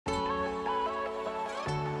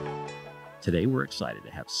Today we're excited to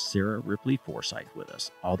have Sarah Ripley Forsyth with us,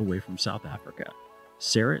 all the way from South Africa.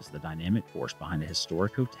 Sarah is the dynamic force behind a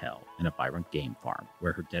historic hotel and a vibrant game farm,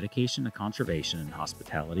 where her dedication to conservation and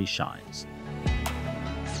hospitality shines.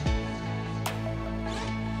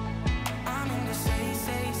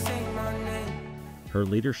 Her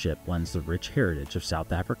leadership blends the rich heritage of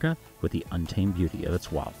South Africa with the untamed beauty of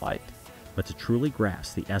its wildlife. But to truly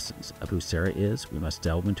grasp the essence of who Sarah is, we must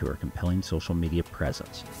delve into her compelling social media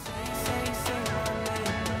presence.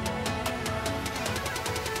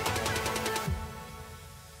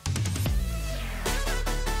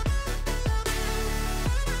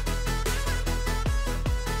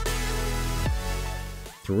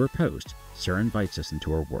 Through her post, Sarah invites us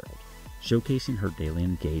into her world, showcasing her daily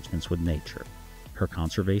engagements with nature, her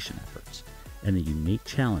conservation efforts, and the unique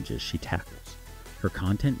challenges she tackles. Her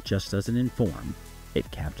content just doesn't inform, it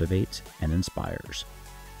captivates and inspires,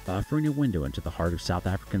 offering a window into the heart of South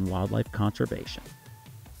African wildlife conservation.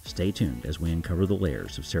 Stay tuned as we uncover the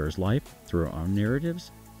layers of Sarah's life through her own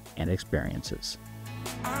narratives and experiences.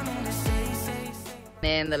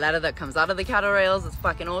 Man, the ladder that comes out of the cattle rails is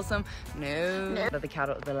fucking awesome. No. The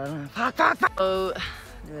cattle, the ladder. Fuck. Oh.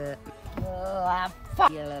 Fuck.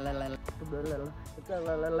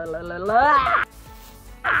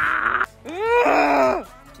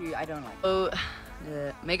 Dude, I don't like. Oh.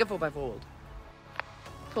 Make a 4x4 world.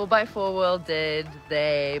 4x4 world did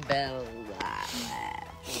they build?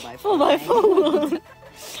 4x4 world.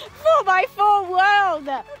 4x4 world.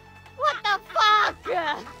 What the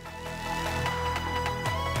fuck?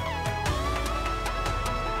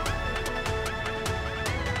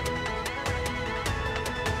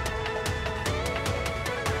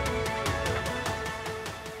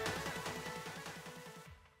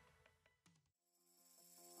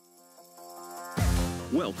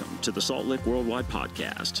 Welcome to the Salt Lick Worldwide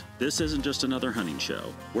Podcast. This isn't just another hunting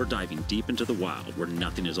show. We're diving deep into the wild where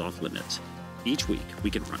nothing is off limits. Each week,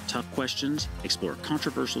 we confront tough questions, explore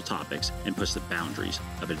controversial topics, and push the boundaries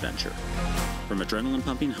of adventure. From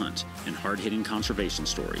adrenaline-pumping hunts and hard-hitting conservation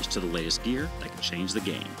stories to the latest gear that can change the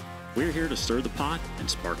game, we're here to stir the pot and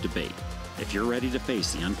spark debate. If you're ready to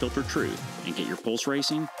face the unfiltered truth and get your pulse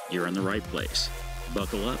racing, you're in the right place.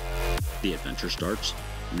 Buckle up. The adventure starts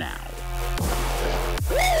now.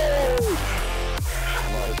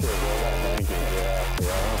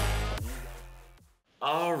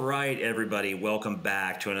 All right, everybody, welcome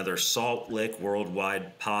back to another Salt Lick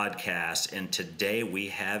Worldwide podcast. And today we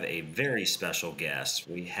have a very special guest.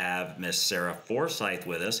 We have Miss Sarah Forsyth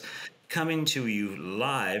with us, coming to you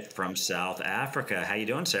live from South Africa. How you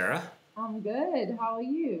doing, Sarah? I'm good. How are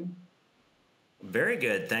you? Very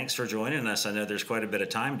good. Thanks for joining us. I know there's quite a bit of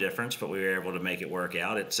time difference, but we were able to make it work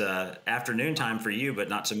out. It's afternoon time for you, but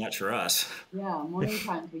not so much for us. Yeah, morning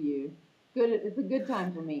time for you. Good. It's a good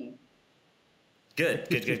time for me. Good.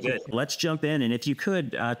 Let's jump in. And if you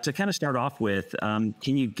could, to kind of start off with, can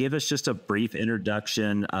you give us just a brief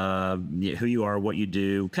introduction of who you are, what you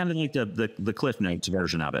do, kind of like the Cliff Notes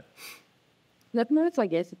version of it? Cliff Notes, I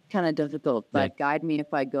guess it's kind of difficult, but guide me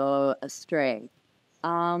if I go astray.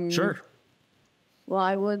 Sure. Well,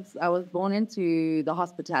 I was born into the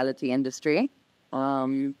hospitality industry,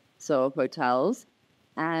 so hotels,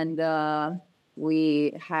 and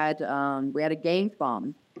we had a game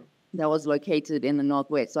farm that was located in the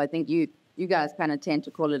Northwest. So I think you guys kind of tend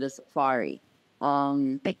to call it a safari,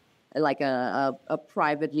 like a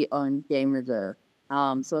privately owned game reserve.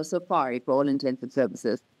 So a safari for all intents and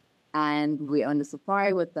purposes. And we owned a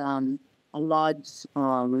safari with a lodge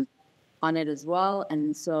on it as well.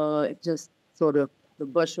 And so it just sort of, the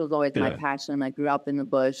bush was always my passion. I grew up in the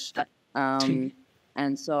bush. And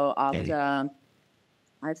so after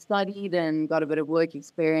I studied and got a bit of work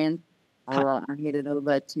experience, I headed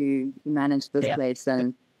over to manage this place,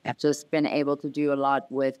 and I've just been able to do a lot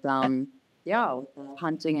with hunting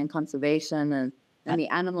and conservation and the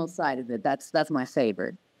animal side of it. That's my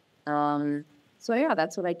favorite. So yeah,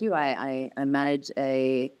 that's what I do. I manage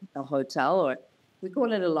a hotel, or we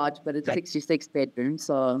call it a lodge, but it's 66 bedrooms,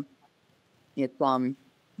 so it's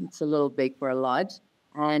a little big for a lodge,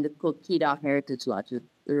 and it's called Kedar Heritage Lodge. It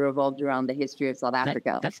revolved around the history of South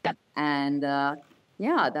Africa, and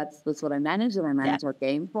that's what I manage. And I manage our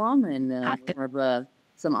game farm, and we have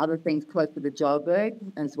some other things close to the Joburg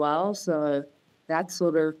as well. So that's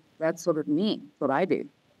sort of me. What I do.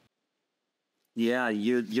 Yeah,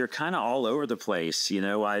 you're kind of all over the place. You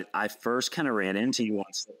know, I first kind of ran into you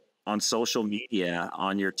on social media,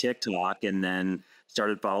 on your TikTok, and then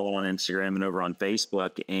started following on Instagram and over on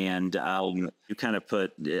Facebook. And you kind of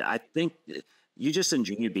I think you just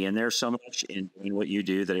enjoy being there so much and doing what you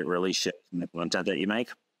do that it really shows in the content that you make.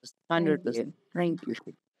 100%. Thank you.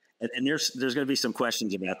 And there's going to be some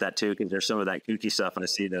questions about that too, because there's some of that kooky stuff I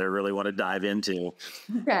see that I really want to dive into.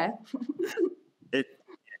 Okay.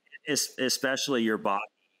 It's especially your body.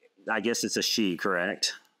 I guess it's a she,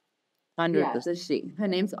 correct? 100%. Yeah, it's a she. Her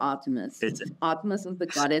name's Artemis. Artemis is the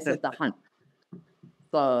goddess of the hunt.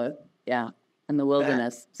 So, yeah, in the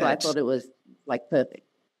wilderness. So I thought it was like perfect.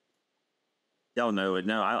 Oh, no,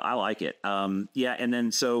 I like it. Yeah, and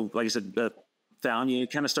then so, like I said, found you,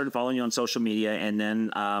 kind of started following you on social media, and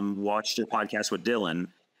then watched your podcast with Dylan.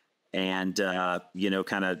 And,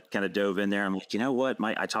 kind of dove in there. I'm like, you know what?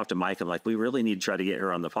 I talked to Mike. I'm like, we really need to try to get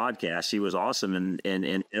her on the podcast. She was awesome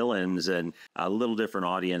in Illins and a little different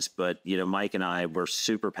audience. But, Mike and I were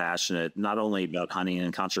super passionate, not only about hunting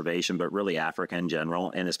and conservation, but really Africa in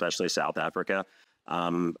general, and especially South Africa.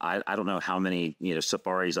 I don't know how many,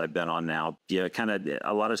 safaris I've been on now. Kind of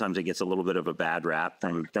a lot of times it gets a little bit of a bad rap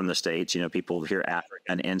from the States. People hear Africa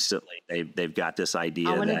and instantly they've got this idea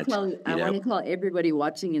I want to tell everybody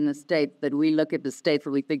watching in the States that we look at the States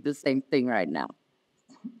and we think the same thing right now.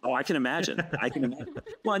 Oh, I can imagine.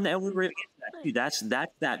 Well, and we're really that's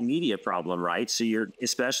that media problem, right? So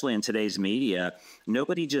especially in today's media,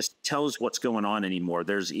 nobody just tells what's going on anymore.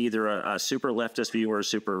 There's either a super leftist view or a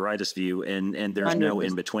super rightist view, and there's no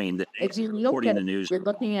in between. If you look at, you're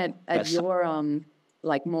looking at your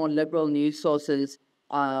like more liberal news sources.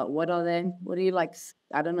 What are they? What do you like?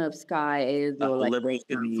 I don't know if Sky is or like liberals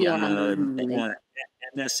could be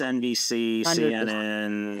MSNBC,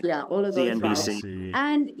 CNN, yeah, all of those CNBC.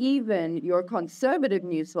 And even your conservative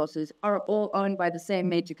news sources are all owned by the same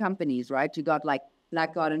major companies, right? You got like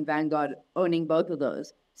Blackguard and Vanguard owning both of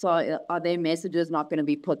those. So are their messages not going to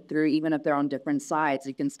be put through, even if they're on different sides?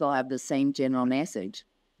 You can still have the same general message.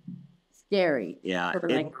 Scary. Yeah. It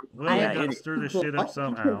goes through the shit up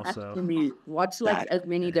somehow. So watch like as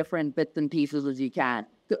many different bits and pieces as you can.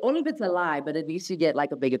 All of it's a lie, but at least you get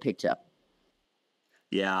like a bigger picture.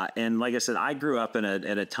 Yeah, and like I said, I grew up in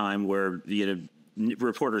a time where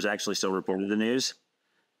reporters actually still reported the news,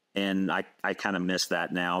 and I kind of miss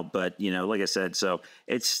that now. But like I said, so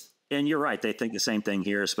and you're right. They think the same thing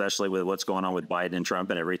here, especially with what's going on with Biden and Trump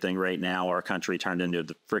and everything right now. Our country turned into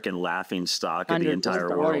the freaking laughing stock of the entire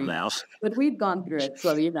world now. But we've gone through it, so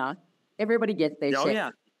everybody gets their shit. Oh yeah,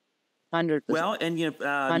 100%. Well, and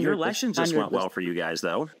your election just went well for you guys,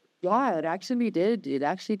 though. Yeah, it actually did. It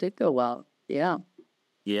actually did go well. Yeah.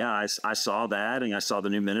 Yeah, I saw that, and I saw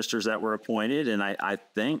the new ministers that were appointed, and I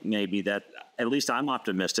think maybe that at least I'm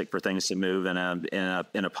optimistic for things to move in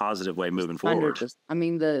a positive way moving forward. 100%. I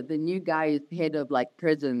mean, the new guy is head of like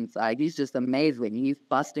prisons. He's just amazing. He's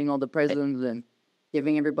busting all the prisons and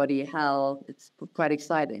giving everybody hell. It's quite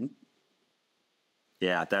exciting.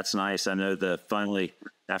 Yeah, that's nice. I know finally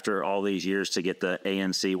after all these years to get the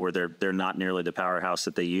ANC where they're not nearly the powerhouse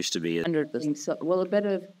that they used to be. 100%. So, well, a bit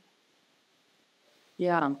of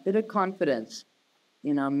confidence,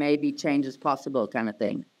 maybe change is possible kind of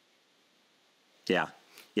thing. Yeah,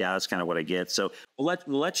 that's kind of what I get. So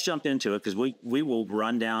let's jump into it because we will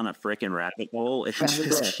run down a freaking rabbit hole and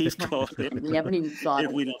just keep going. We haven't even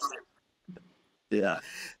started. Yeah.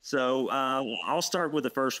 So I'll start with the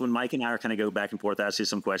first one. Mike and I are kind of go back and forth, ask you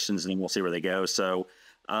some questions, and then we'll see where they go. So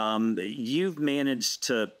you've managed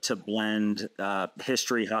to blend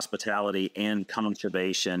history, hospitality, and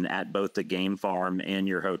conservation at both the game farm and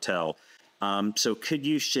your hotel. So could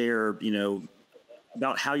you share,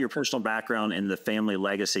 about how your personal background and the family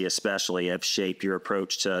legacy especially have shaped your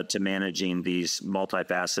approach to managing these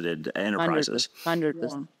multifaceted enterprises?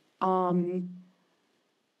 100%.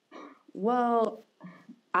 Well,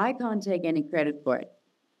 I can't take any credit for it.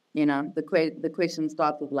 The question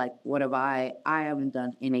starts with like, what have I haven't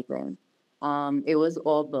done anything. It was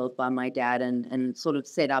all built by my dad and sort of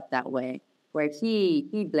set up that way where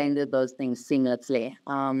he blended those things seamlessly.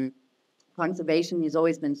 Conservation he's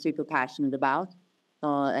always been super passionate about.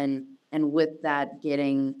 And with that,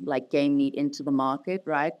 getting like game meat into the market,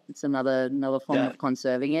 right? It's another form of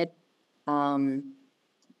conserving it.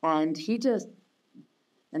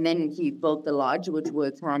 And then he built the lodge, which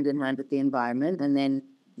works hand in hand with the environment, and then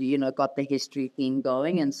got the history theme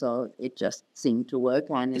going, and so it just seemed to work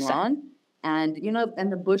hand in hand. And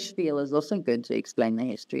and the bush feel is also good to explain the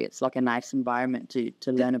history. It's like a nice environment to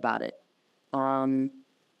learn about it.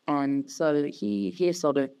 And so he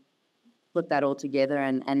sort of put that all together,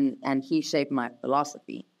 and he shaped my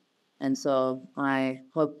philosophy. And so I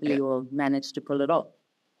hopefully will manage to pull it off.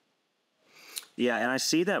 Yeah, and I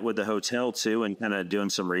see that with the hotel too, and kind of doing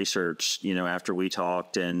some research, after we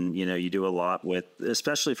talked, and you do a lot with,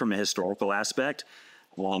 especially from a historical aspect,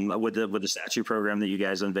 with the statue program that you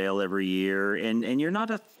guys unveil every year, and you're not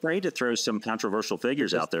afraid to throw some controversial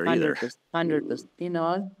figures out there either.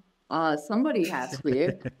 100%. Somebody has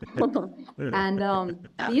to. And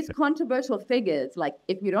these controversial figures, like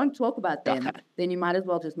if you don't talk about them, then you might as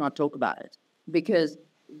well just not talk about it, because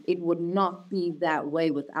it would not be that way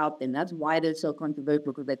without them. That's why they're so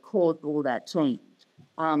controversial, because they caused all that change.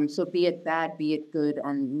 So be it bad, be it good,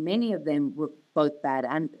 and many of them were both bad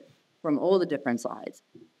and good from all the different sides.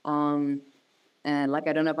 And like,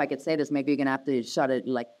 I don't know if I could say this, maybe you're gonna have to shut it,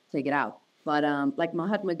 like take it out. But like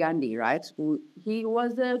Mahatma Gandhi, right? He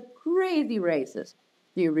was a crazy racist.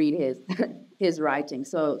 If you read his his writing,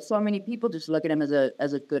 so many people just look at him as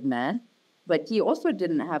a good man, but he also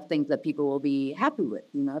didn't have things that people will be happy with.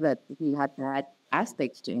 You know, that he had bad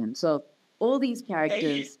aspects to him. So all these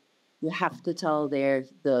characters, you have to tell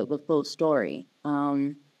the full story.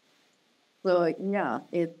 So yeah,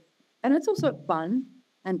 it's also fun,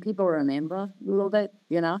 and people remember a little bit.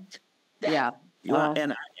 You know, yeah. Well,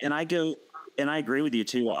 and I agree with you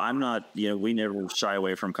too. I'm not, we never shy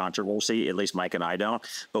away from controversy. At least Mike and I don't.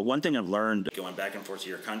 But one thing I've learned going back and forth to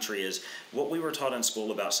your country is what we were taught in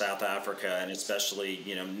school about South Africa, and especially,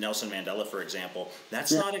 Nelson Mandela, for example.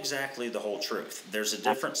 That's not exactly the whole truth. There's a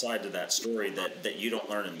different side to that story that you don't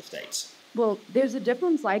learn in the States. Well, there's a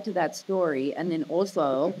different side to that story, and then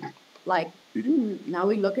also, like, now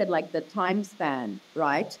we look at like the time span,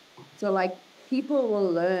 right? So like people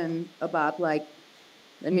will learn about, like,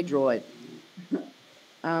 let me draw it.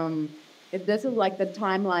 If this is like the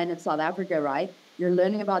timeline of South Africa, right? You're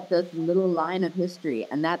learning about this little line of history,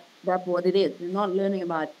 and that's what it is. You're not learning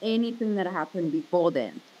about anything that happened before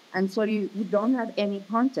then, and so you don't have any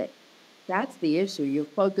context. That's the issue. You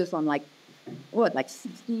focus on like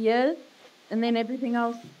 60 years, and then everything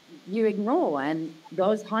else you ignore, and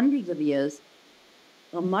those hundreds of years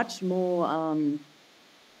are much more.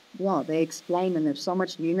 They explain, and there's so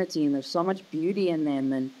much unity, and there's so much beauty in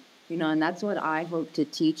them, and and that's what I hope to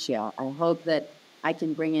teach here. I hope that I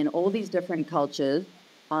can bring in all these different cultures,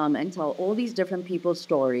 and tell all these different people's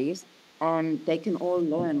stories, and they can all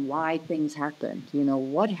learn why things happened.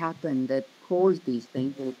 What happened that caused these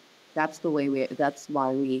things. That's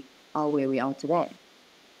why we are where we are today.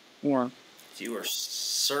 Yeah. You are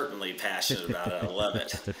certainly passionate about it. I love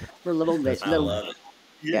it. For a little bit. I love it.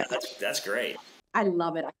 Yeah, that's great. I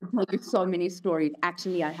love it. I can tell you so many stories.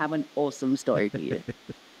 Actually, I have an awesome story for you.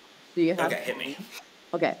 Do you have? Okay, hit me.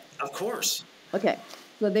 Okay. Of course. Okay.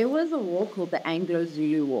 So there was a war called the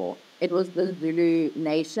Anglo-Zulu War. It was the Zulu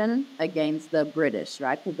nation against the British,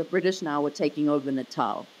 right? Because the British now were taking over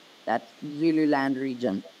Natal, that Zululand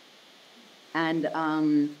region. And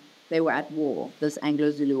they were at war, this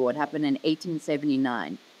Anglo-Zulu War. It happened in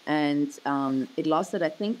 1879. And it lasted, I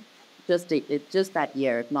think, just that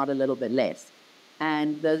year, if not a little bit less.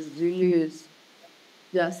 And the Zulus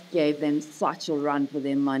just gave them such a run for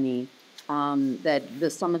their money,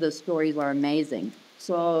 that some of the stories were amazing.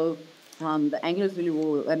 So the Anglo-Zulu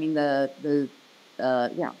War,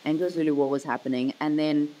 Anglo-Zulu War was happening, and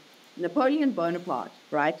then Napoleon Bonaparte,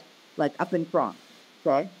 right, like up in France,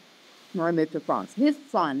 okay, now I moved to France. His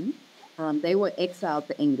son, they were exiled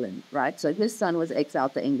to England, right? So his son was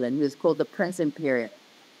exiled to England. He was called the Prince Imperial,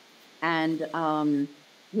 and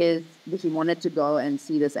he wanted to go and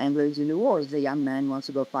see this Anglo-Zulu War. As a young man wants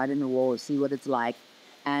to go fight in the war, see what it's like.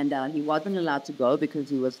 And he wasn't allowed to go because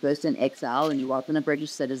he was first in exile and he wasn't a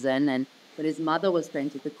British citizen. But his mother was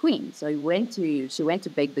friends with the Queen. So she went to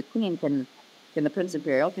beg the Queen, can the Prince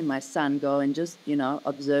Imperial, can my son go and just,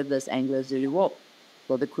 observe this Anglo-Zulu War?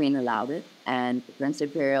 Well, the Queen allowed it. And the Prince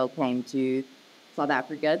Imperial came to South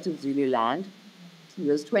Africa, to Zululand. He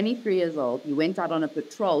was 23 years old. He went out on a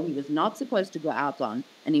patrol he was not supposed to go out on,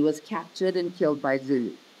 and he was captured and killed by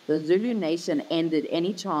Zulu. The Zulu nation ended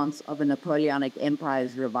any chance of a Napoleonic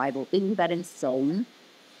Empire's revival. Isn't that insane?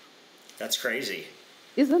 That's crazy.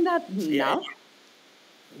 Isn't that enough?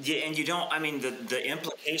 Yeah, and the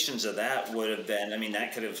implications of that would have been,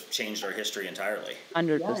 that could have changed our history entirely.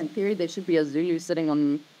 100%. Yeah, in theory, there should be a Zulu sitting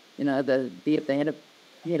on, the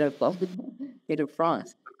head of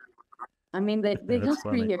France. The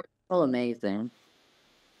history here is so amazing.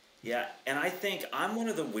 Yeah, and I think I'm one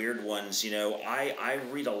of the weird ones. I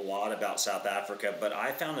read a lot about South Africa, but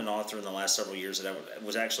I found an author in the last several years that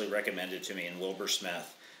was actually recommended to me, in Wilbur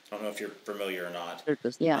Smith. I don't know if you're familiar or not.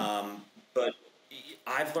 Yeah. But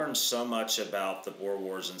I've learned so much about the Boer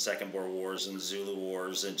Wars and Second Boer Wars and Zulu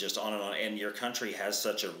Wars and just on and on. And your country has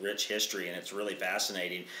such a rich history, and it's really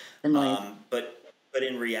fascinating. But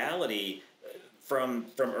in reality, from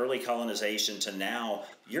early colonization to now,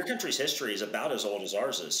 your country's history is about as old as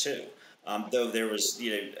ours is too. Though there was,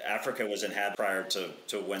 Africa was inhabited prior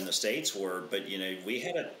to when the States were, but, we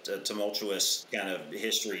had a tumultuous kind of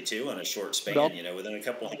history too in a short span. Within a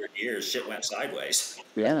couple hundred years, shit went sideways.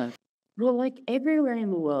 Yeah. Well, like everywhere in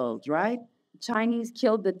the world, right? Chinese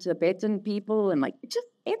killed the Tibetan people, and like just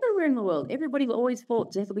everywhere in the world, everybody always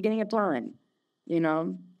fought since the beginning of time. You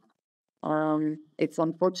know, it's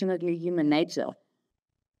unfortunately human nature.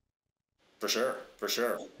 For sure, for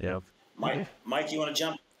sure. Yep. Mike, you want to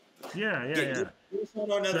jump? Yeah. Get us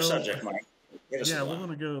on another So, subject, Mike. Get us yeah, we're along.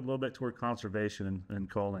 going to go a little bit toward conservation and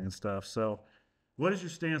culling and stuff. So, what is your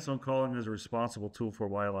stance on culling as a responsible tool for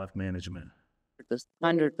wildlife management?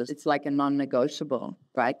 100%. It's like a non-negotiable,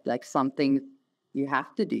 right? Like something you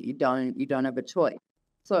have to do. You don't have a choice.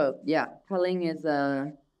 So yeah, culling is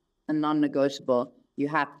a non-negotiable. You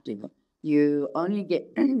have to. You only get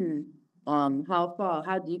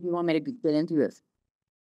how deep you want me to get into this?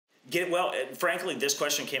 Frankly, this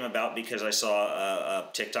question came about because I saw a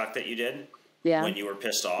TikTok that you did Yeah, when you were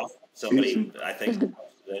pissed off. Somebody, I think,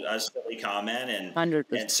 a silly comment, and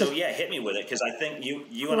 100%. so yeah, hit me with it because I think you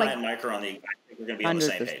and Like, I and Mike are on the. I think we're going to be on the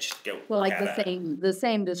same 100%. page. Go. Well, like have at it. the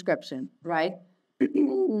same description, right?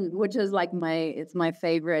 Which is like it's my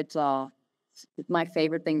favorite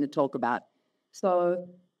thing to talk about. So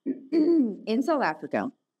in South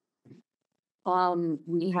Africa,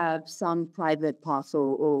 we have some private parks,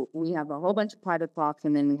 or we have a whole bunch of private parks,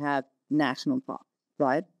 and then we have national parks,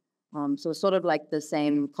 right? So sort of like the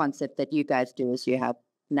same concept that you guys do is you have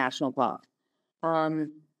national parks. Our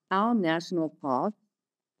national parks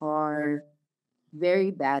are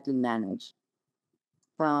very badly managed.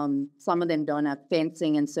 Some of them don't have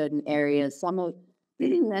fencing in certain areas.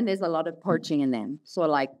 And there's a lot of poaching in them. So,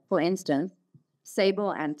 like for instance,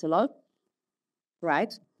 sable antelope,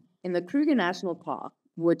 right? In the Kruger National Park,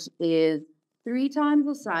 which is 3 times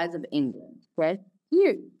the size of England, right?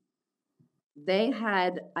 Huge. They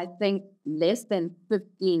had, I think, less than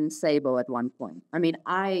 15 sable at one point. I mean,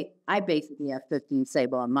 I basically have 15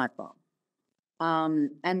 sable on my farm.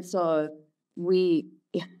 And so we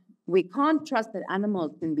we can't trust that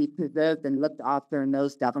animals can be preserved and looked after in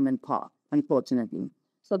those government parks, unfortunately.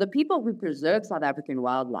 So the people who preserve South African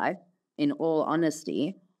wildlife, in all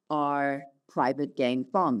honesty, are private game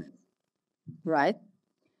farmers, right?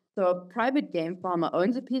 So a private game farmer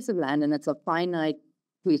owns a piece of land and it's a finite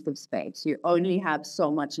piece of space. You only have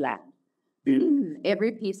so much land.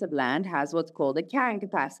 Every piece of land has what's called a carrying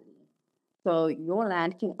capacity. So your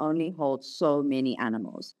land can only hold so many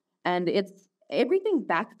animals. And it's everything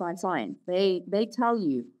backed by science. They tell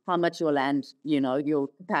you how much your land, your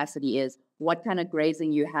capacity is, what kind of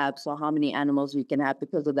grazing you have, so how many animals you can have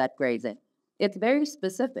because of that grazing. It's very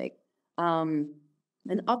specific. And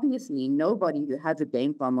obviously nobody who has a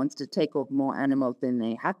game farm wants to take off more animals than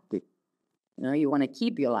they have to. You want to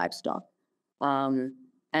keep your livestock.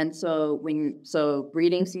 And so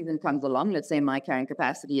breeding season comes along, let's say my carrying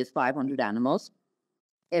capacity is 500 animals.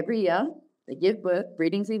 Every year they give birth,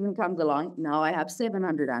 breeding season comes along, now I have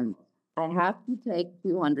 700 animals. I have to take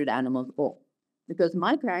 200 animals off because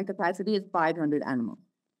my carrying capacity is 500 animals.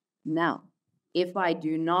 Now, if I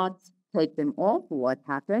do not take them off, what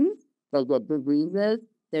happens? They get diseases,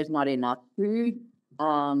 there's not enough food,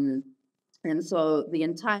 and so the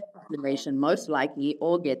entire population most likely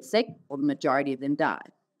all get sick or the majority of them die.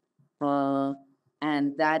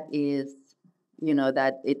 And that is,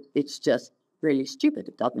 it's just really stupid.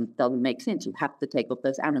 It doesn't make sense. You have to take off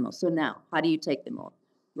those animals. So now, how do you take them off?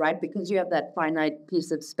 Right? Because you have that finite piece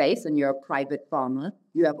of space and you're a private farmer,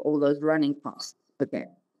 you have all those running costs. Okay.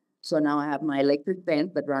 So now I have my electric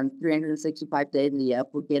fence that runs 365 days a year.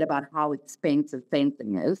 Forget about how expensive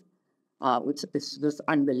fencing is, which is just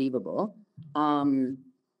unbelievable. I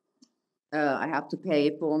have to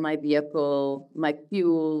pay for my vehicle, my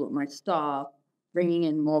fuel, my staff, bringing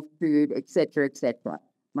in more food, etc., etc.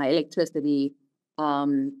 My electricity,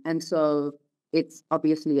 and so it's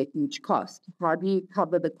obviously a huge cost. How do you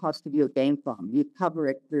cover the cost of your game farm? You cover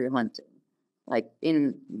it through hunting, like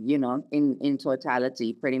in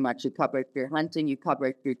totality, pretty much you cover it through hunting, you cover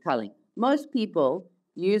it through culling. Most people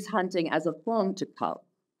use hunting as a form to cull,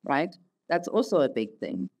 right? That's also a big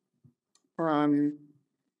thing.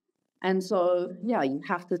 And so, yeah, you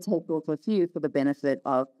have to take off a few for the benefit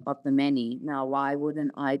of the many. Now, why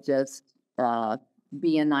wouldn't I just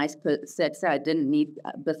be a nice person? Say I didn't need,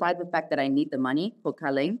 besides the fact that I need the money for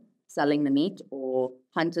culling, selling the meat, or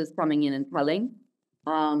hunters coming in and culling,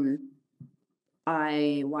 why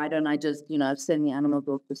don't I just, send the animals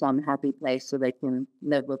off to some happy place so they can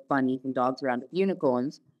live with bunnies and dogs around with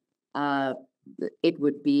unicorns? It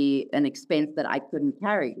would be an expense that I couldn't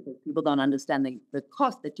carry because people don't understand the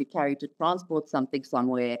cost that you carry to transport something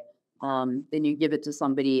somewhere. Then you give it to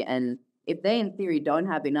somebody, and if they, in theory, don't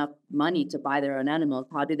have enough money to buy their own animals,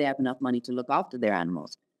 how do they have enough money to look after their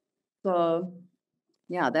animals? So,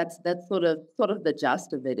 Yeah, that's sort of the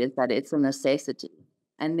gist of it, is that it's a necessity.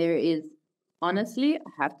 And there is, honestly, I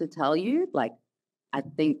have to tell you, like, I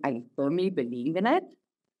think I firmly believe in it,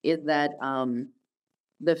 is that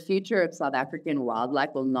the future of South African wildlife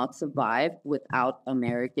will not survive without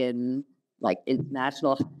American, like,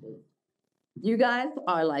 international hunters. You guys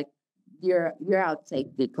are like, you're our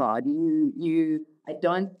safety card. I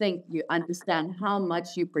don't think you understand how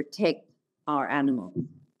much you protect our animals.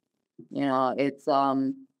 You know, it's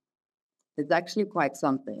actually quite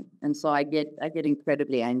something. And so I get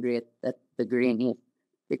incredibly angry at the greenies,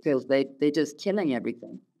 because they're just killing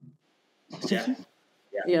everything. Yeah.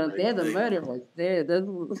 Yeah. You know, they're the murderers. They're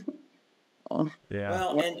oh, Yeah.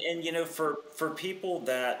 Well, and for people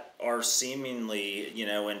that are seemingly,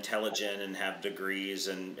 intelligent and have degrees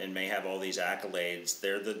and may have all these accolades,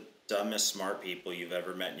 they're the dumbest smart people you've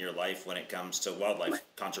ever met in your life when it comes to wildlife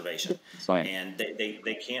conservation. fine. And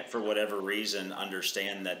they can't, for whatever reason,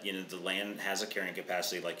 understand that, the land has a carrying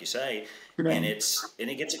capacity, like you say, and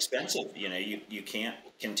it gets expensive. You can't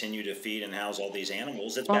continue to feed and house all these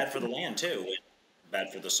animals. It's bad for the land too.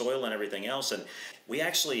 Bad for the soil and everything else. And we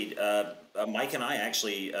actually, Mike and I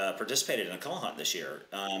actually participated in a cull hunt this year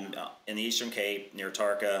in the Eastern Cape near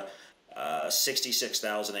Tarka,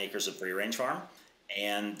 66,000 acres of free range farm.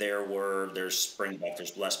 And there's springbuck,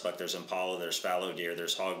 there's blessbuck, there's impala, there's fallow deer,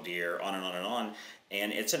 there's hog deer, on and on and on.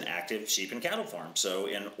 And it's an active sheep and cattle farm. So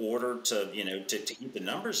in order to, to keep the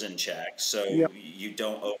numbers in check, so you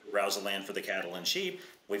don't overbrowse the land for the cattle and sheep,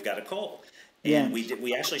 we've got a cull. And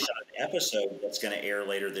we actually shot an episode that's going to air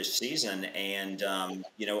later this season. And,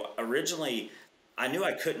 originally I knew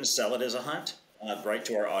I couldn't sell it as a hunt, right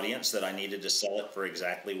to our audience, that I needed to sell it for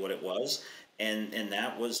exactly what it was. And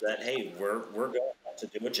that was that, hey, we're going to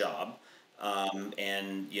do a job.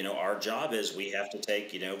 And, our job is we have to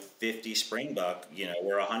take, 50 springbuck,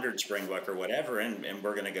 or 100 springbuck or whatever, and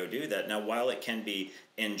we're going to go do that. Now, while it can be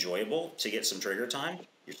enjoyable to get some trigger time,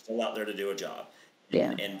 you're still out there to do a job.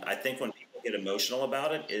 And I think when people get emotional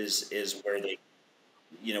about it is where they,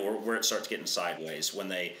 where it starts getting sideways, when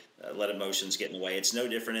they let emotions get in the way. It's no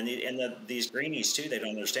different. And these greenies too, they don't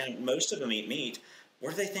understand. Most of them eat meat.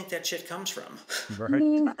 Where do they think that shit comes from?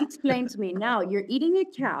 Right. Explain to me now. You're eating a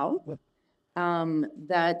cow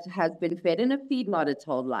that has been fed in a feedlot its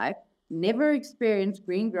whole life, never experienced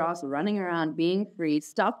green grass, running around, being free,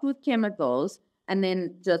 stuffed with chemicals, and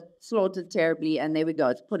then just slaughtered terribly. And there we go.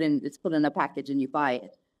 It's put in a package, and you buy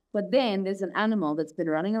it. But then there's an animal that's been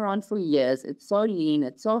running around for years. It's so lean.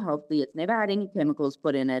 It's so healthy. It's never had any chemicals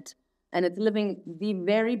put in it, and it's living the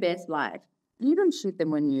very best life. You don't shoot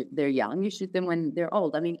them when they're young. You shoot them when they're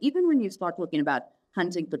old. I mean, even when you start talking about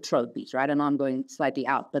hunting for trophies, right? And I'm going slightly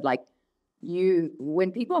out, but like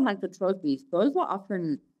when people hunt for trophies, those are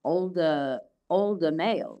often older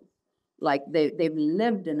males. Like they've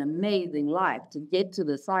lived an amazing life to get to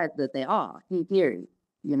the size that they are, in theory,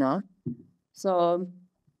 So,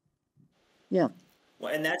 yeah.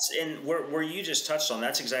 Well, and where you just touched on,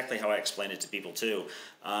 that's exactly how I explain it to people too.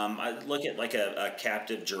 I look at like a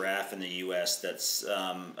captive giraffe in the U.S. that's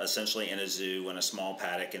essentially in a zoo in a small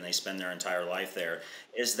paddock, and they spend their entire life there.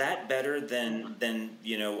 Is that better than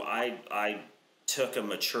I took a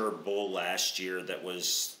mature bull last year that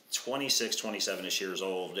was 26, 27-ish years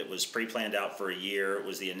old. It was pre-planned out for a year. It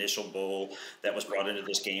was the initial bull that was brought into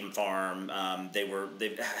this game farm. They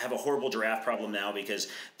have a horrible giraffe problem now because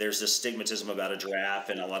there's this stigmatism about a giraffe,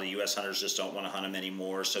 and a lot of U.S. hunters just don't want to hunt them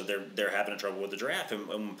anymore. So they're having trouble with the giraffe.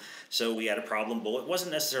 And so we had a problem bull. It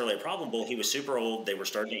wasn't necessarily a problem bull. He was super old. They were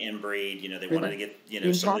starting to inbreed. They wanted to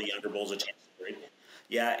get some of the younger bulls a chance to breed.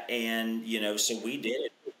 Yeah, and so we did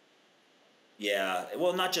it. Yeah,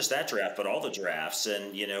 well, not just that giraffe, but all the giraffes,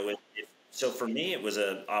 and so for me, it was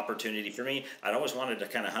an opportunity for me. I'd always wanted to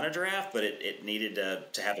kind of hunt a giraffe, but it needed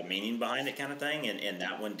to have a meaning behind it, kind of thing, and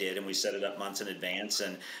that one did, and we set it up months in advance,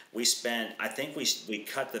 and I think we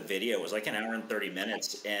cut the video. It was like an hour and 30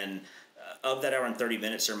 minutes, and of that hour and 30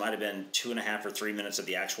 minutes, there might have been 2.5 or 3 minutes of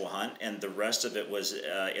the actual hunt, and the rest of it was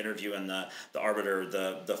interviewing the arbiter,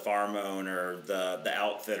 the farm owner, the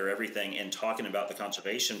outfitter, everything, and talking about the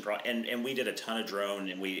conservation. And we did a ton of drone,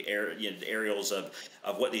 and we aerials of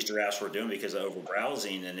what these giraffes were doing because of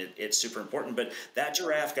overbrowsing, and it's super important. But that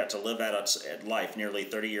giraffe got to live out its life, nearly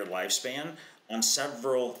 30-year lifespan, on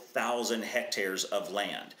several thousand hectares of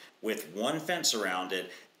land with one fence around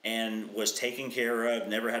it, and was taken care of,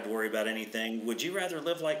 never had to worry about anything. Would you rather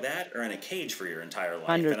live like that or in a cage for your entire life?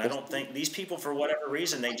 100%. And I don't think these people, for whatever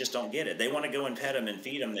reason, they just don't get it. They want to go and pet them and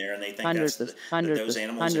feed them there, and they think that those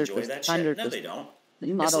animals enjoy that shit. No, they don't.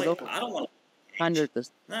 It's like, I don't want to. 100%.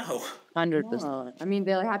 No. 100%. No. I mean,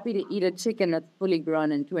 they're happy to eat a chicken that's fully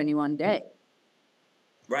grown in 21 days.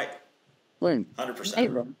 Right. Boom. 100%.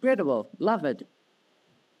 Incredible. Love it.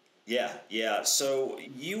 Yeah. So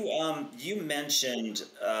you mentioned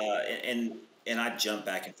and I jump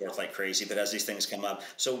back and forth like crazy, but as these things come up,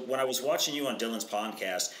 so when I was watching you on Dylan's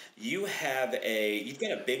podcast, you've got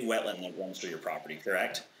a big wetland that runs through your property,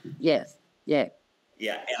 correct? Yes. Yeah.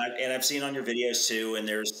 Yeah, and I've seen on your videos too, and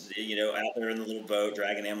there's out there in the little boat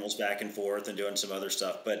dragging animals back and forth and doing some other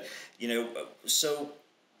stuff, but so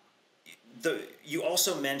you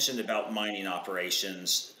also mentioned about mining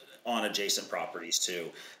operations on adjacent properties too.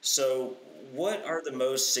 So, what are the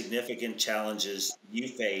most significant challenges you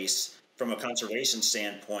face from a conservation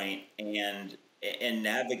standpoint, and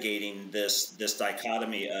navigating this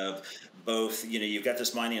dichotomy of both? You've got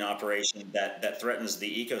this mining operation that threatens the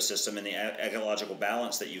ecosystem and the ecological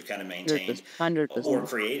balance that you've kind of maintained 100%. or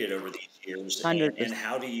created over these years, and 100%.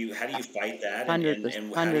 how do you fight that, and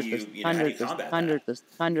 100%. how do 100%. how do you 100%. combat that? 100%.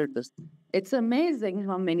 100%. It's amazing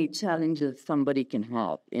how many challenges somebody can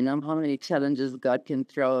have, how many challenges God can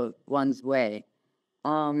throw one's way.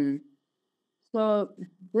 So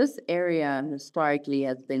this area historically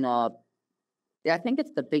has been I think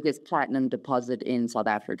it's the biggest platinum deposit in South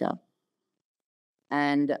Africa.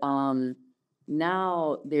 And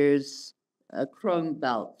now there's a chrome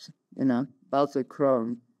belt, belts of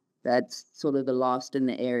chrome. That's sort of the last in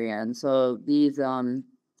the area. And so these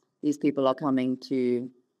people are coming to,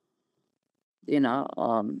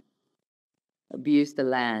 abuse the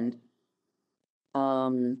land.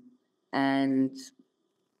 And it's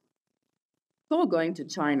all going to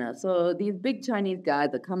China. So these big Chinese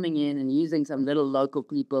guys are coming in and using some little local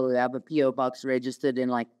people who have a PO box registered in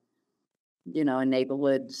a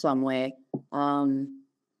neighborhood somewhere. And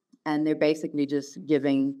they're basically just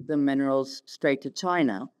giving the minerals straight to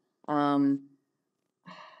China. I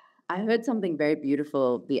heard something very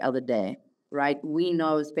beautiful the other day, right? We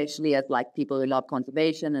know, especially as people who love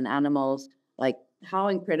conservation and animals, how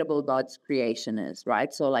incredible God's creation is,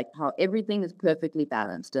 right? So how everything is perfectly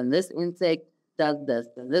balanced, and this insect does this,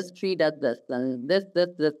 and this tree does this, and this.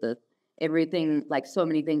 Everything, so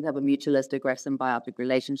many things have a mutualistic or symbiotic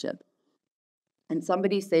relationship. And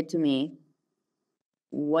somebody said to me,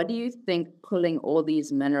 what do you think pulling all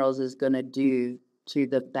these minerals is going to do to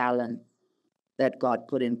the balance that God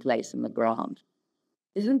put in place in the ground?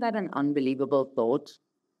 Isn't that an unbelievable thought?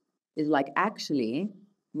 Is actually,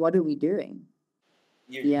 what are we doing?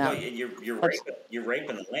 You're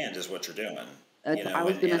raping the land is what you're doing. I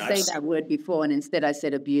was going to say that word before, and instead I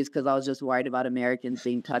said abuse because I was just worried about Americans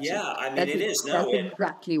being touchy. Yeah, I mean, it is. No, that's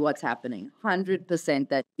exactly what's happening. 100%.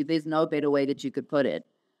 That there's no better way that you could put it.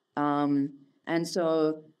 And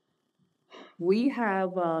so we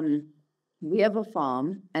have a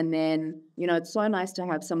farm, and then it's so nice to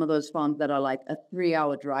have some of those farms that are a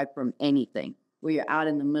 3-hour drive from anything, where you're out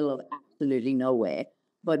in the middle of absolutely nowhere.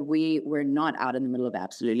 But we're not out in the middle of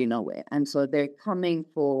absolutely nowhere. And so they're coming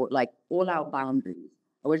for all our boundaries.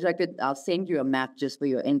 I'll send you a map just for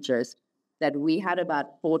your interest, that we had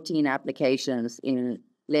about 14 applications in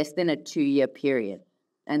less than a 2-year period.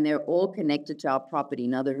 And they're all connected to our property.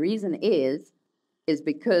 Now, the reason is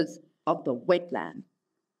because of the wetland.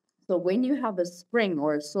 So when you have a spring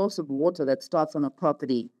or a source of water that starts on a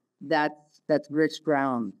property, that's rich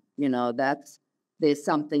ground, there's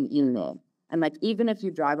something in there. And even if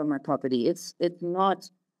you drive on my property, it's not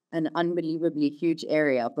an unbelievably huge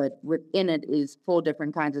area, but within it is 4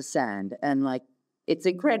 different kinds of sand, and it's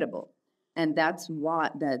incredible. And that's why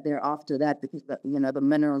that they're after that, because the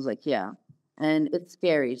minerals are here, and it's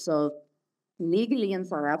scary. So legally in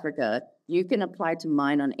South Africa, you can apply to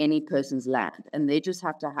mine on any person's land, and they just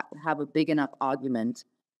have to have a big enough argument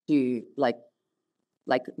to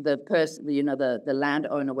the person, the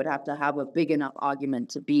landowner would have to have a big enough argument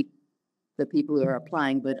to beat the people who are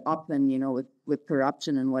applying. But often, with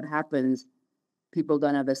corruption and what happens, people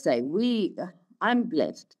don't have a say. I'm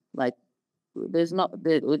blessed. There's not,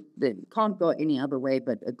 there can't go any other way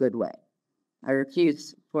but a good way. I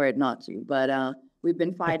refuse for it not to. But we've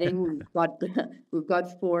been fighting. We've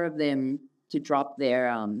got 4 of them to drop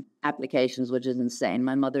their applications, which is insane.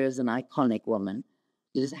 My mother is an iconic woman.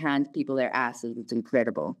 She just hands people their asses. It's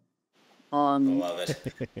incredible. Love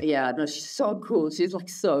it. Yeah, no, she's so cool. She's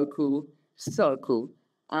so cool. So cool.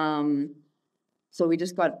 So we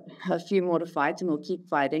just got a few more to fight, and we'll keep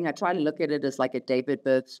fighting. I try to look at it as a David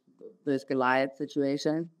versus Goliath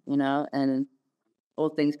situation, and all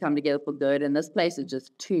things come together for good. And this place is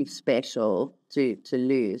just too special to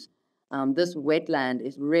lose. This wetland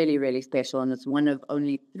is really, really special, and it's one of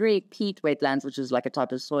only 3 peat wetlands, which is a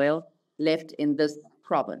type of soil, left in this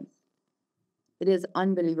province. It is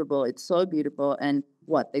unbelievable. It's so beautiful. And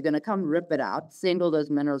what? They're going to come rip it out, send all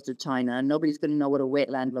those minerals to China, and nobody's going to know what a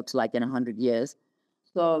wetland looks like in 100 years.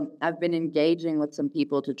 So I've been engaging with some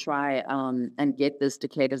people to try and get this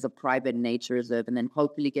declared as a private nature reserve, and then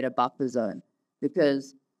hopefully get a buffer zone,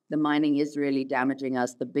 because the mining is really damaging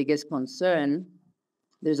us. The biggest concern,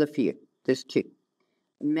 there's two.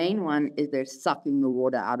 The main one is they're sucking the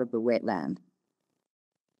water out of the wetland,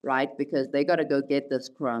 right? Because they got to go get this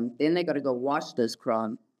chrome, then they got to go wash this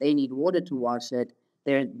chrome. They need water to wash it.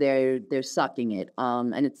 They're sucking it,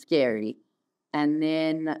 and it's scary. And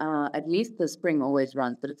then at least the spring always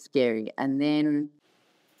runs, but it's scary. And then,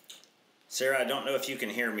 Sarah, I don't know if you can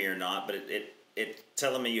hear me or not, but it's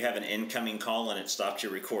telling me you have an incoming call and it stopped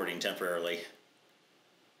your recording temporarily.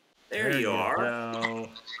 There you are. Go.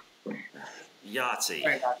 Yahtzee.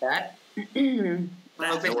 Sorry about that.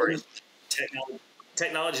 No worries.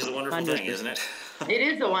 Technology is a wonderful thing, isn't it? It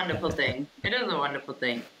is a wonderful thing. It is a wonderful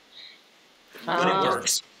thing. But it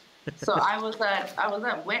works. So I was at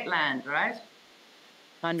wetland, right?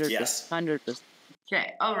 100%. Yes. 100%.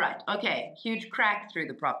 Okay. All right. Okay. Huge crack through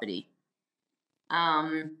the property.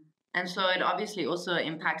 And so it obviously also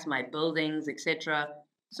impacts my buildings, etc.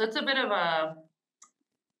 So it's a bit of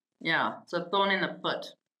it's a thorn in the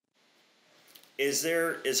foot. Is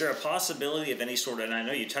there a possibility of any sort of, and I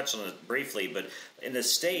know you touched on it briefly, but in the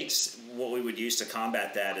States, what we would use to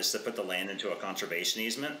combat that is to put the land into a conservation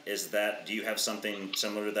easement. Do you have something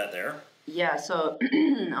similar to that there? Yeah, so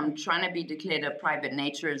I'm trying to be declared a private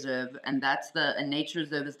nature reserve, and a nature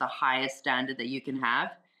reserve is the highest standard that you can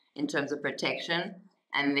have in terms of protection.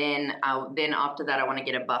 And then after that, I want to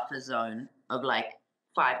get a buffer zone of like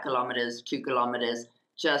 5 kilometers, 2 kilometers,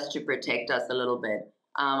 just to protect us a little bit.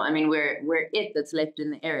 I mean, we're it that's left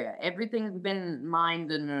in the area. Everything's been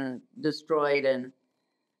mined and destroyed, and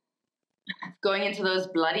going into those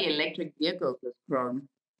bloody electric vehicles is chrome.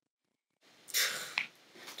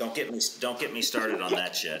 Don't get me started on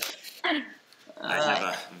that shit. I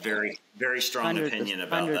have a very, very strong opinion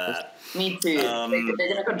about that. Me too. They're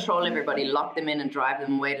going to control everybody, lock them in, and drive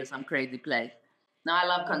them away to some crazy place. No, I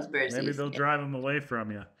love conspiracies. Maybe they'll drive them away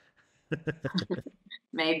from you.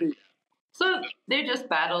 Maybe. So they're just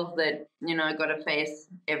battles that, got to face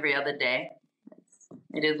every other day.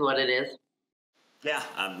 It is what it is. Yeah,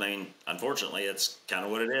 I mean, unfortunately, it's kind of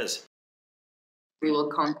what it is. We will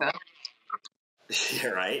conquer.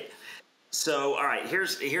 You're right. So, all right,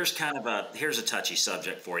 here's a touchy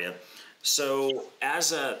subject for you. So,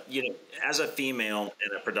 as a female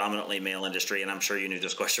in a predominantly male industry, and I'm sure you knew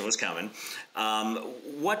this question was coming,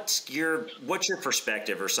 what's your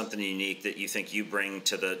perspective or something unique that you think you bring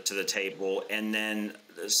to the table? And then,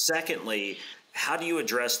 secondly, how do you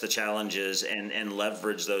address the challenges and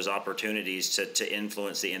leverage those opportunities to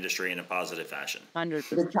influence the industry in a positive fashion? 100%.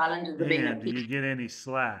 The challenges of being And do you get any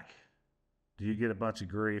slack? Do you get a bunch of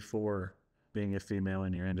grief for being a female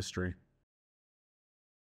in your industry?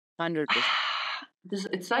 100%.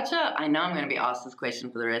 It's such a. I know I'm going to be asked this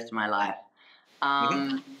question for the rest of my life.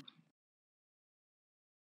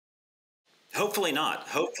 Hopefully not.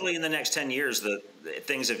 Hopefully in the next 10 years,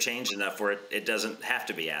 things have changed enough where it doesn't have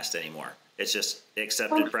to be asked anymore. It's just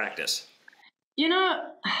accepted practice.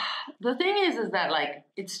 The thing is that, like,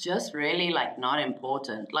 it's just really, like, not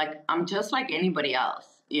important. Like, I'm just like anybody else,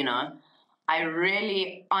 I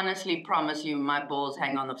really honestly promise you my balls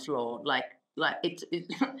hang on the floor. Like it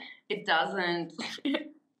doesn't,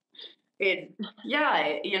 it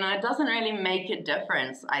doesn't really make a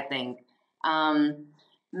difference, I think.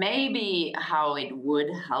 Maybe how it would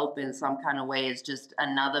help in some kind of way is just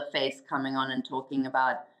another face coming on and talking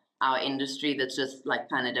about our industry that's just like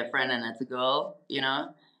kind of different, and it's a girl,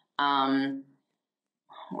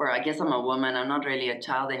 or I guess I'm a woman. I'm not really a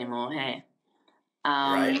child anymore. Hey,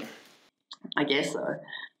 Right. I guess so.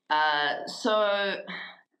 But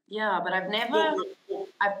I've never.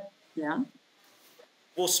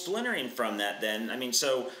 Well, splintering from that, then, I mean,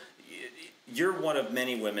 so you're one of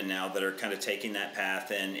many women now that are kind of taking that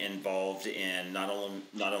path and involved in not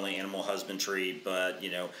only animal husbandry, but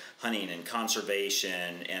hunting and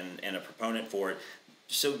conservation, and a proponent for it.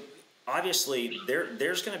 So obviously,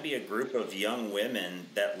 there's going to be a group of young women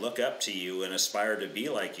that look up to you and aspire to be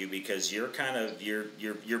like you, because you're kind of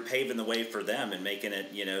you're paving the way for them and making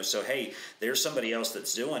it. So hey, there's somebody else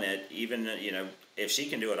that's doing it. Even if she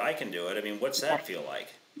can do it, I can do it. I mean, what's that feel like?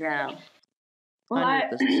 Yeah. Well, I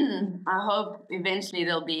hope eventually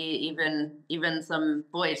there'll be even some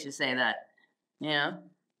boys who say that,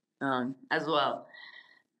 as well.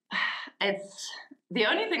 It's the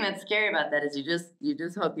only thing that's scary about that is you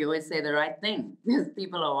just hope you always say the right thing because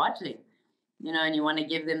people are watching, and you want to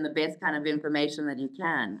give them the best kind of information that you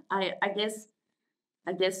can. I guess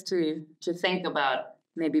to think about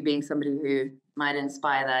maybe being somebody who might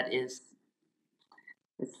inspire that is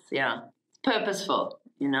purposeful,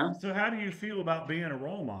 you know. So how do you feel about being a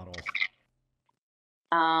role model?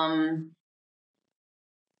 Um,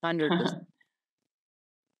 100%.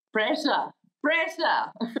 pressure,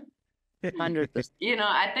 100%. you know.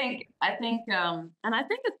 And I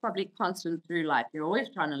think it's probably constant through life. You're always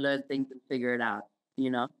trying to learn things and figure it out, you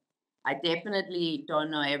know. I definitely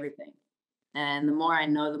don't know everything. And the more I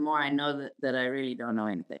know that I really don't know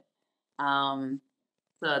anything.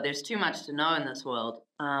 So there's too much to know in this world.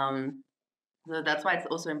 So that's why it's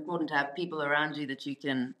also important to have people around you that you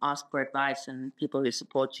can ask for advice and people who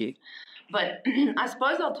support you. But I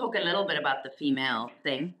suppose I'll talk a little bit about the female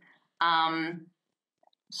thing.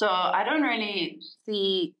 So I don't really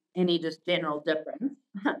see any just general difference,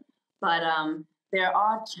 but there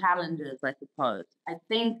are challenges, I suppose. I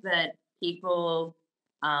think that people,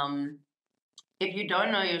 if you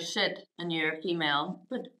don't know your shit and you're a female,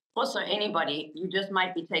 but also anybody, you just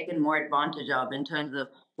might be taken more advantage of in terms of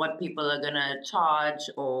what people are going to charge,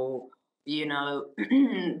 or, you know,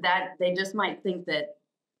 that they just might think that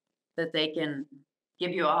they can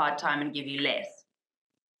give you a hard time and give you less,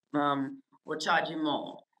 or charge you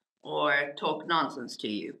more, or talk nonsense to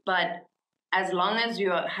you. But as long as you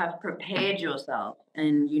have prepared yourself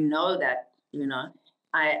and you know that, you know,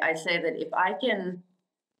 I say that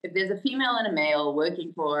if there's a female and a male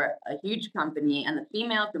working for a huge company and the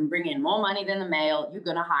female can bring in more money than the male, you're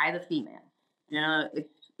going to hire the female. You know,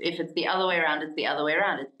 if it's the other way around, it's the other way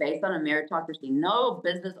around. It's based on a meritocracy. No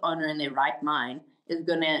business owner in their right mind is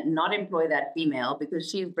going to not employ that female because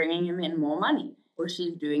she's bringing him in more money, or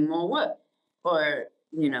she's doing more work, or,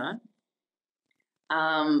 you know.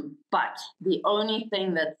 But the only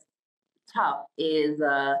thing that's tough is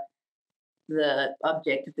the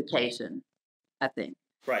objectification, I think.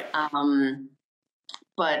 Right.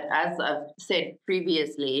 But as I've said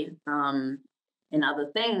previously, in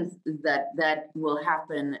other things, that will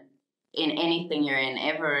happen in anything you're in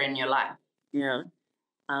ever in your life. You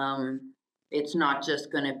know, it's not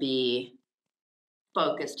just going to be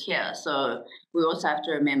focused here. So we also have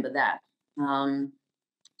to remember that.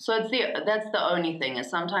 So that's the only thing, is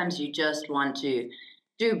sometimes you just want to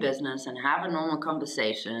do business and have a normal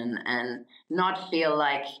conversation and not feel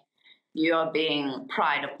like you are being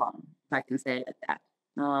pried upon, if I can say it like that.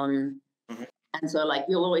 And so, like,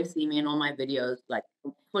 you'll always see me in all my videos, like,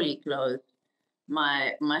 fully clothed.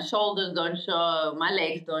 My shoulders don't show, my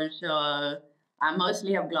legs don't show. I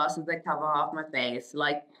mostly have glasses that cover half my face,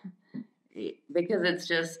 like, because it's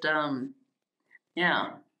just, that's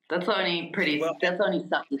the only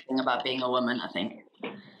sucky thing about being a woman, I think.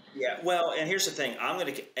 Yeah, well, and here's the thing. I'm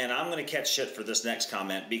gonna catch shit for this next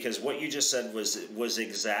comment, because what you just said was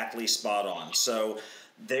exactly spot on. So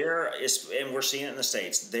there is, and we're seeing it in the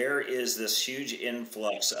States, there is this huge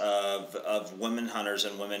influx of women hunters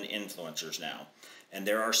and women influencers now. And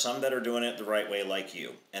there are some that are doing it the right way, like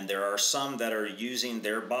you. And there are some that are using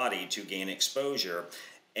their body to gain exposure.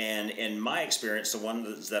 And in my experience, the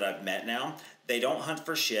ones that I've met now, they don't hunt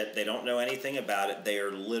for shit. They don't know anything about it. They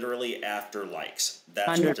are literally after likes.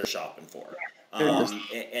 That's what they're shopping for.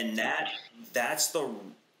 And that's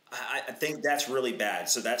I think that's really bad.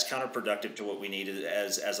 So that's counterproductive to what we need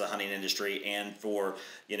as a hunting industry, and for,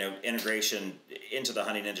 you know, integration into the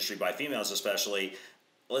hunting industry by females especially.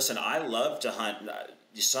 Listen, I love to hunt.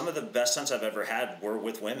 Some of the best hunts I've ever had were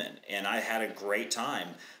with women, and I had a great time.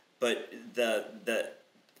 But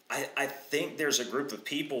I think there's a group of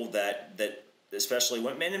people that especially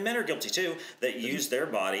women, and men are guilty too, that use their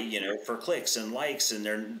body, you know, for clicks and likes,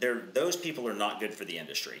 and those people are not good for the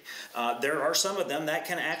industry. There are some of them that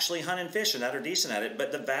can actually hunt and fish and that are decent at it,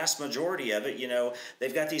 but the vast majority of it, you know,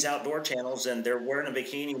 they've got these outdoor channels and they're wearing a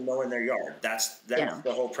bikini mowing their yard. That's the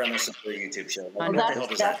whole premise of their YouTube show. Well, that's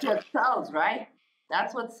what sells, right?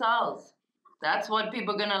 That's what sells. That's what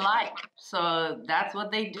people are gonna like. So that's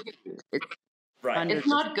what they do. Right. It's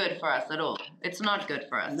not good for us at all. It's not good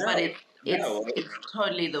for us. No, but it's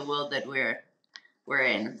totally the world that we're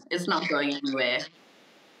in. It's not going anywhere.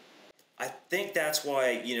 I think that's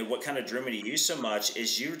why, you know, what kind of drew me to you so much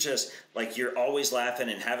is you're just like, you're always laughing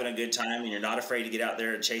and having a good time, and you're not afraid to get out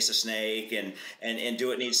there and chase a snake and do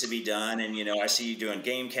what needs to be done. And, you know, I see you doing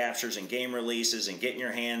game captures and game releases and getting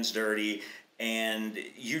your hands dirty, and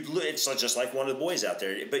it's just like one of the boys out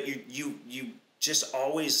there, but you just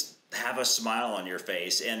always have a smile on your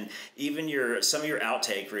face. And even some of your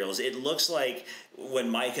outtake reels, it looks like when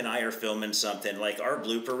Mike and I are filming something, like our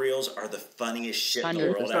blooper reels are the funniest shit in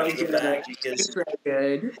the world after the fact, because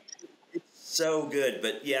So good.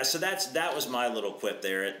 But yeah, so that was my little quip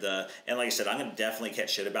there and like I said, I'm going to definitely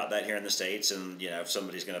catch shit about that here in the States. And, if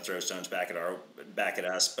somebody's going to throw stones back at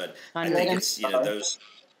us, but I think it's, those,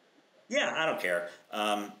 yeah, I don't care.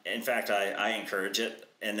 In fact, I encourage it,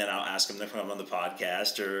 and then I'll ask them to come on the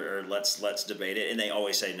podcast or let's debate it. And they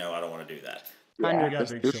always say, no, I don't want to do that. You got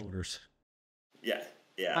big shoulders. Yeah.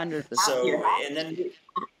 Yeah. 100%. So, and then,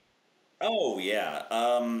 oh yeah.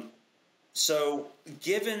 So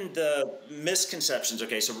given the misconceptions,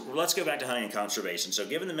 okay, so let's go back to hunting and conservation. So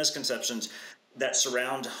given the misconceptions that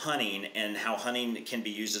surround hunting and how hunting can be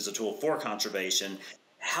used as a tool for conservation,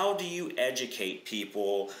 how do you educate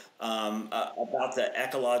people about the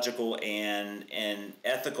ecological and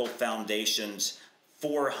ethical foundations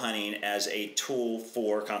for hunting as a tool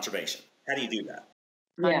for conservation? How do you do that?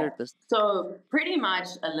 Yeah. 100%. So pretty much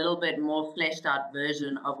a little bit more fleshed out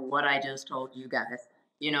version of what I just told you guys,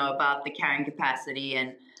 about the carrying capacity.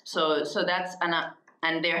 And so that's,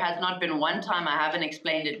 and there has not been one time I haven't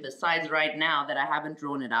explained it besides right now that I haven't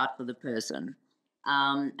drawn it out for the person.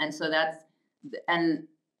 And so that's, and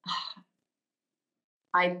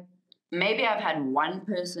I've had one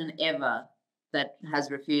person ever that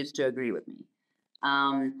has refused to agree with me.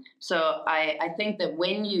 So I think that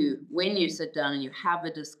when you sit down and you have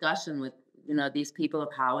a discussion with these people of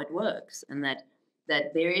how it works, and that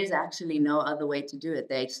there is actually no other way to do it,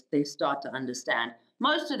 they start to understand.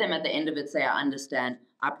 Most of them at the end of it say, I understand.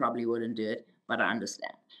 I probably wouldn't do it, but I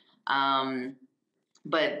understand.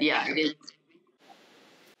 But yeah, it is.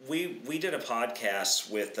 We did a podcast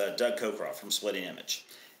with Doug Cocroft from Splitting Image,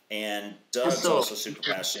 and Doug's also super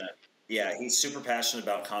passionate. Yeah, he's super passionate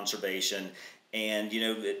about conservation. And,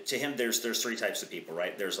 to him, there's three types of people,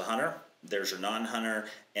 right? There's the hunter, there's your non-hunter,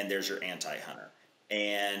 and there's your anti-hunter.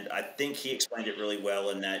 And I think he explained it really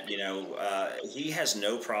well in that, he has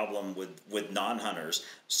no problem with non-hunters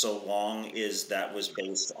so long as that was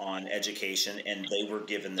based on education and they were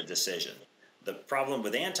given the decision. The problem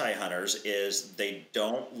with anti-hunters is they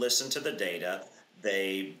don't listen to the data.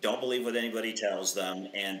 They don't believe what anybody tells them,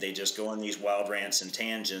 and they just go on these wild rants and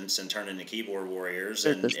tangents and turn into keyboard warriors.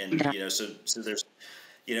 And so there's,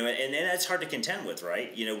 and that's hard to contend with,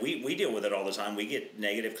 right? We deal with it all the time. We get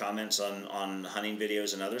negative comments on hunting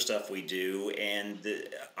videos and other stuff we do, and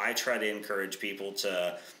I try to encourage people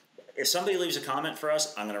to, if somebody leaves a comment for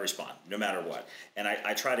us, I'm going to respond no matter what. And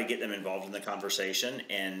I try to get them involved in the conversation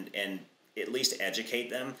and at least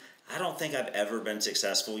educate them. I don't think I've ever been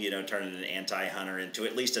successful, turning an anti-hunter into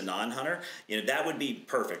at least a non-hunter. That would be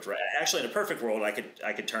perfect, right? Actually, in a perfect world, I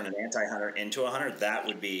could turn an anti-hunter into a hunter. That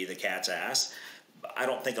would be the cat's ass. I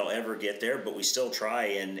don't think I'll ever get there, but we still try,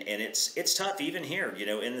 and it's tough even here.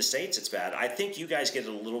 In the States, it's bad. I think you guys get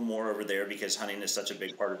a little more over there because hunting is such a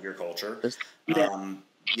big part of your culture. And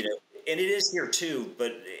it is here too,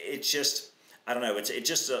 but it's just, I don't know. It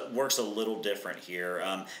just works a little different here.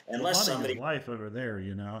 Unless somebody life over there,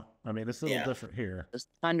 I mean, it's a little different here.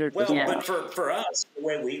 100%. Well, but for us, the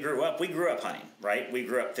way we grew up hunting, right? We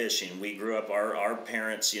grew up fishing. We grew up, our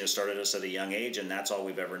parents, started us at a young age, and that's all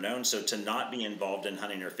we've ever known. So to not be involved in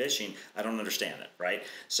hunting or fishing, I don't understand it, right?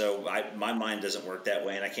 So my mind doesn't work that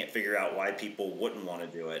way, and I can't figure out why people wouldn't want to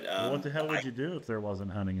do it. What the hell would you do if there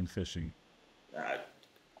wasn't hunting and fishing?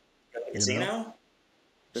 Casino?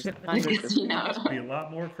 It'd be a lot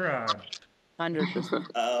more crime.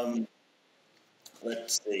 100%.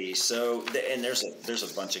 Let's see. So, and there's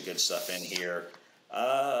a bunch of good stuff in here.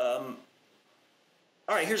 All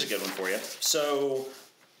right, here's a good one for you. So,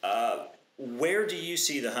 where do you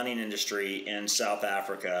see the hunting industry in South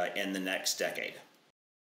Africa in the next decade?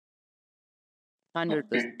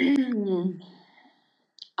 100%.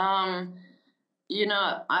 I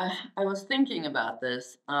was thinking about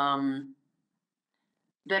this.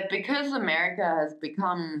 That because America has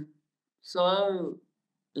become so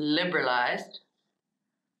liberalized,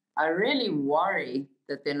 I really worry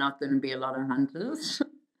that there are not going to be a lot of hunters.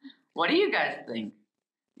 What do you guys think?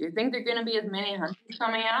 Do you think there are going to be as many hunters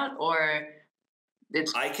coming out, or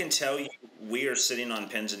I can tell you, we are sitting on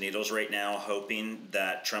pins and needles right now, hoping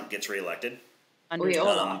that Trump gets reelected. We all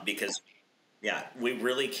are. Because, we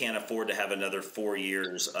really can't afford to have another 4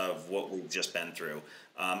 years of what we've just been through.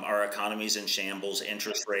 Our economy's in shambles.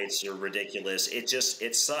 Interest rates are ridiculous.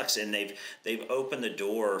 It sucks, and they've opened the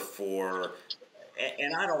door for.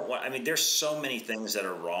 And I don't want. I mean, there's so many things that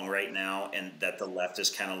are wrong right now, and that the left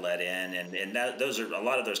has kind of let in, and those are a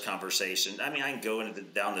lot of those conversations. I mean, I can go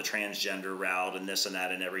down the transgender route and this and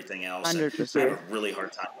that and everything else. 100%. I have a really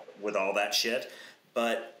hard time with all that shit.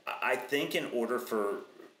 But I think in order for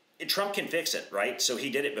Trump can fix it, right? So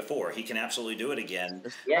he did it before. He can absolutely do it again.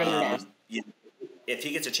 Yeah. if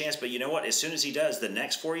he gets a chance. But you know what? As soon as he does, the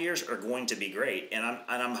next 4 years are going to be great. And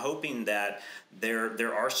I'm hoping that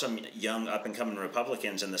there are some young up and coming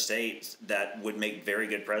Republicans in the state that would make very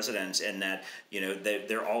good presidents, and that, you know,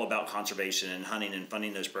 they're all about conservation and hunting and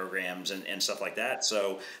funding those programs and stuff like that.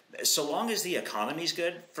 So long as the economy's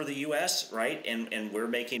good for the U.S., right, and we're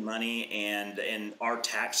making money, and our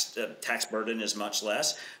tax burden is much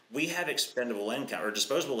less, we have expendable income or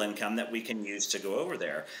disposable income that we can use to go over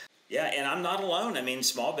there. Yeah, and I'm not alone. I mean,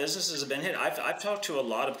 small businesses have been hit. I've talked to a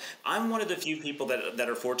lot of. I'm one of the few people that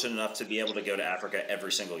are fortunate enough to be able to go to Africa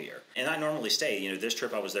every single year, and I normally stay. You know, this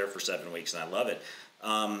trip I was there for 7 weeks, and I love it.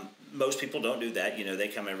 Most people don't do that. You know, they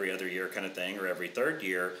come every other year, kind of thing, or every third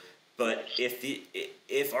year. But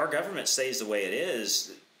if our government stays the way it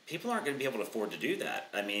is, people aren't going to be able to afford to do that.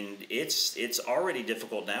 I mean, it's already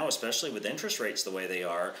difficult now, especially with interest rates the way they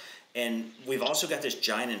are. And we've also got this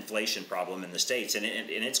giant inflation problem in the States, and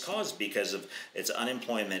it's caused because of its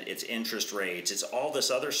unemployment, its interest rates, it's all this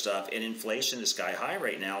other stuff, and inflation is sky high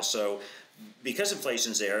right now. So because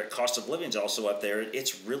inflation's there, cost of living is also up there,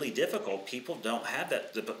 it's really difficult. People don't have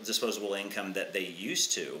that disposable income that they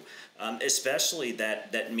used to, especially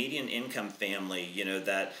that median income family, you know,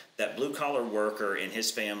 that blue-collar worker and his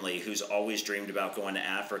family who's always dreamed about going to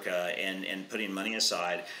Africa and putting money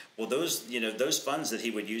aside. Well, those funds that he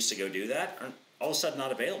would use to go do that are all of a sudden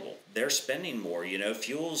not available. They're spending more. You know,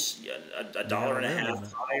 fuel's a dollar and a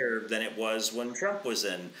half higher than it was when Trump was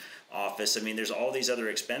in office. I mean, there's all these other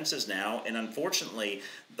expenses now, and unfortunately,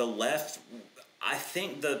 the left. I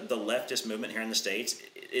think the leftist movement here in the States,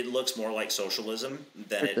 it looks more like socialism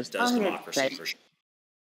than it does democracy, for sure.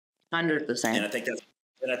 100%. And I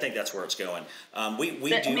think that's where it's going. We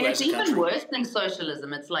but, do. I mean, as it's a country, even worse than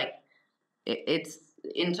socialism. It's like it's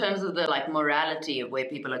in terms of the like morality of where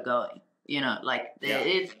people are going. You know, like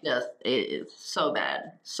it's so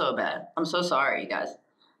bad, so bad. I'm so sorry, you guys.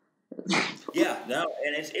 Yeah, no,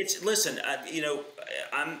 and it's listen, you know,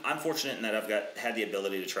 I'm fortunate in that I've had the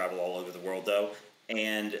ability to travel all over the world, though,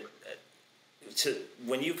 and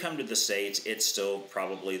when you come to the States, it's still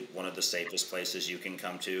probably one of the safest places you can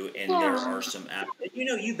come to, and there are some, you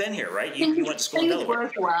know, you've been here, right? You went to school in Delaware.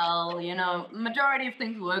 Things work well, you know. Majority of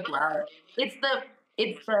things work well. It's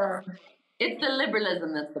the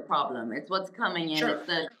liberalism that's the problem. It's what's coming in. Sure. It's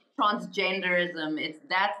the transgenderism.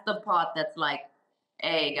 That's the part that's like,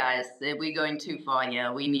 hey guys, we're going too far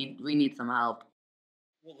here. We need some help.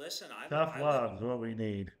 Well, listen, tough love is what we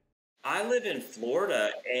need. I live in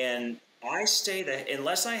Florida, and I stay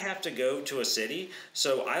unless I have to go to a city.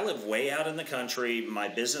 So I live way out in the country. My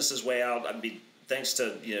business is way out. Thanks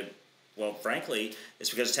to, you know, well, frankly, it's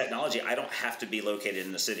because of technology. I don't have to be located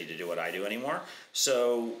in the city to do what I do anymore.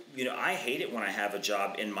 So, you know, I hate it when I have a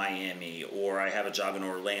job in Miami, or I have a job in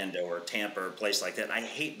Orlando or Tampa or a place like that. I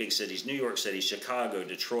hate big cities, New York City, Chicago,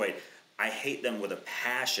 Detroit. I hate them with a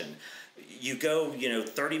passion. You go, you know,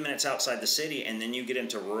 30 minutes outside the city, and then you get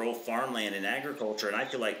into rural farmland and agriculture, and I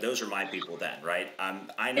feel like those are my people then, right?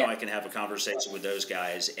 I know I can have a conversation with those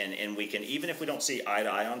guys, and we can, even if we don't see eye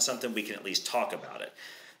to eye on something, we can at least talk about it.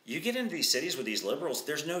 You get into these cities with these liberals,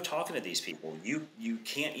 there's no talking to these people. You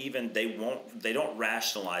can't even, they don't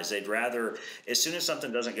rationalize. They'd rather, as soon as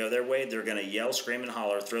something doesn't go their way, they're going to yell, scream, and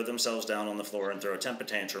holler, throw themselves down on the floor and throw a temper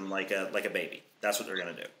tantrum like a baby. That's what they're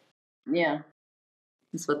going to do. Yeah,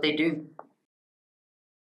 that's what they do.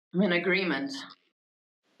 I'm in agreement.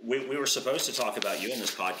 We were supposed to talk about you in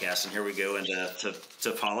this podcast, and here we go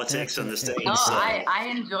into politics in the States. No, I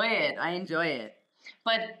enjoy it. I enjoy it.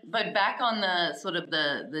 But back on the sort of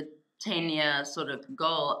the 10-year sort of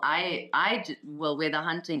goal, where the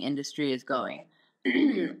hunting industry is going,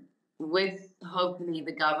 with hopefully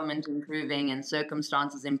the government improving and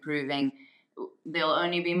circumstances improving, there'll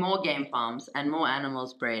only be more game farms and more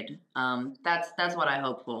animals bred. That's what I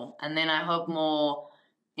hope for. And then I hope more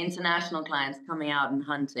international clients coming out and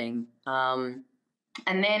hunting. And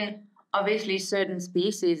then obviously certain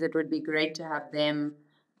species, it would be great to have them,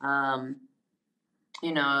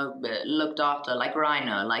 you know, looked after, like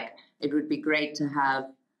rhino. Like it would be great to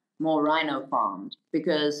have more rhino farmed,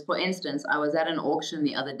 because for instance, I was at an auction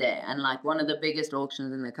the other day, and like one of the biggest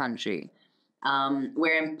auctions in the country,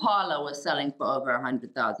 where Impala was selling for over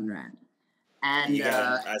 100,000 rand. And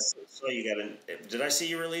I saw you got did I see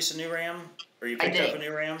you release a new ram, or you picked up a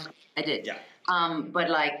new ram? I did. Yeah. But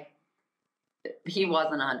like, he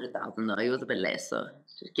wasn't 100,000 though. He was a bit less. So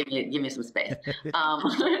just give me some space.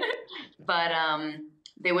 But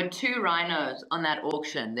there were 2 rhinos on that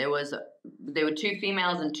auction. There were 2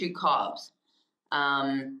 females and 2 calves,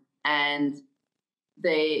 and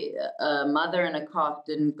a mother and a calf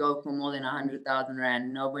didn't go for more than 100,000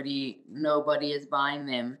 rand. Nobody is buying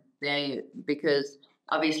them Because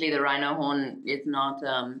obviously the rhino horn is not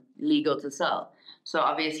legal to sell. So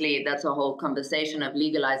obviously that's a whole conversation of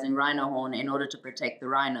legalizing rhino horn in order to protect the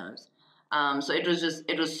rhinos. So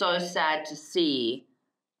it was so sad to see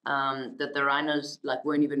that the rhinos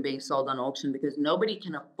weren't even being sold on auction because nobody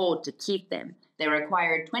can afford to keep them. They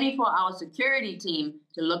require a 24-hour security team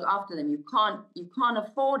to look after them. You can't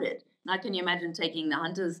afford it. Now can you imagine taking the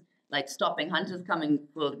hunters, stopping hunters coming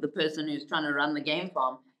for the person who's trying to run the game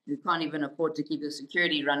farm? You can't even afford to keep the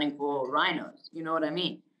security running for rhinos. You know what I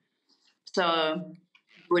mean? So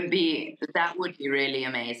that would be really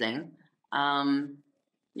amazing.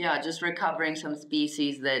 Just recovering some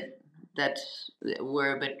species that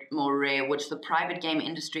were a bit more rare, which the private game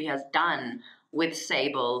industry has done with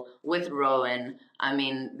sable, with rowan. I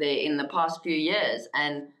mean, in the past few years,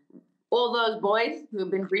 and all those boys who've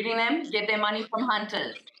been breeding them get their money from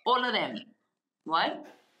hunters. All of them. What?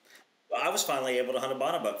 Well, I was finally able to hunt a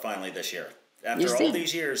bonnebuck this year. You After see? all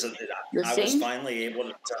these years, I was finally able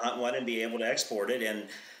to hunt one and be able to export it. And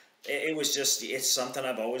it was just, it's something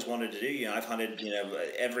I've always wanted to do. You know, I've hunted,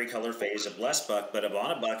 every color phase of blessed buck, but a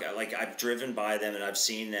bonnebuck, I've driven by them and I've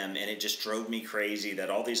seen them, and it just drove me crazy that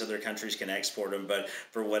all these other countries can export them. But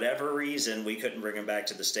for whatever reason, we couldn't bring them back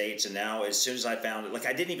to the States. And now as soon as I found it,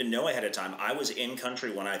 I didn't even know ahead of time. I was in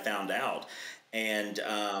country when I found out. And,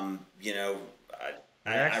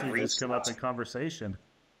 I just come up in conversation.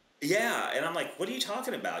 Yeah, and I'm like, what are you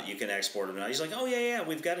talking about? You can export them now. He's like, oh, yeah,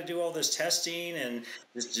 we've got to do all this testing and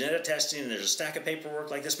this genetic testing, and there's a stack of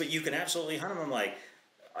paperwork like this, but you can absolutely hunt them. I'm like,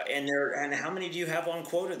 and how many do you have on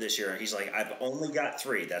quota this year? And he's like, I've only got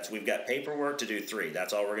 3. We've got paperwork to do 3.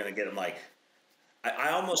 That's all we're going to get. I'm like,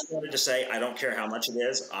 I almost wanted to say, I don't care how much it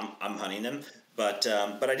is. I'm hunting them, but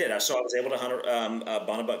I did. So I was able to hunt a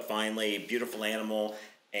bonnebuck finally, beautiful animal.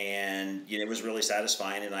 And it was really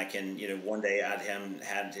satisfying, and I can one day add him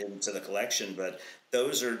to the collection. But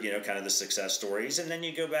those are kind of the success stories. And then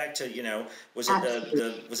you go back to was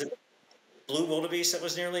it blue wildebeest that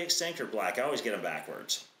was nearly extinct, or black? I always get them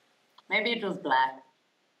backwards. Maybe it was black.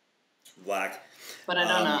 Black. But I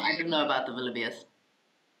don't know. I don't know about the wildebeest.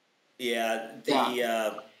 Yeah.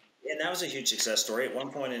 And that was a huge success story. At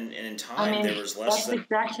one point in time, there was less than... That's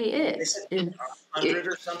exactly it. They said 100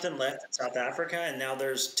 or something left in South Africa, and now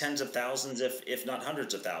there's tens of thousands, if not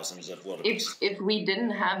hundreds of thousands of wildebeest. If we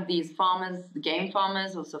didn't have these farmers, game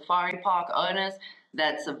farmers or safari park owners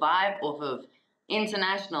that survive off of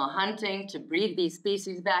international hunting to breed these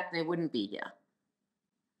species back, they wouldn't be here.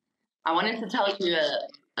 I wanted to tell you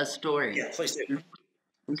a story. Yeah, please do.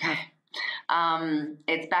 Okay.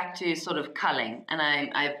 It's back to sort of culling, and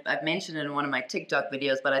I've mentioned it in one of my TikTok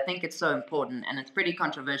videos, but I think it's so important, and it's pretty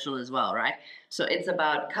controversial as well, right? So it's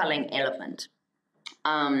about culling elephant.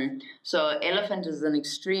 So elephant is an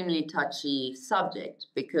extremely touchy subject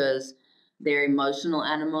because they're emotional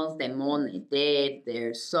animals. They mourn their dead.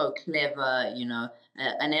 They're so clever,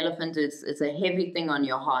 An elephant is a heavy thing on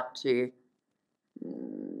your heart to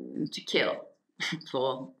kill,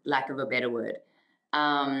 for lack of a better word.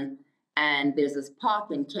 And there's this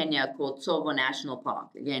park in Kenya called Tsavo National Park,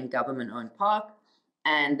 again, government-owned park,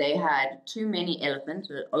 and they had too many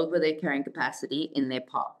elephants over their carrying capacity in their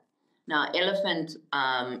park. Now, elephants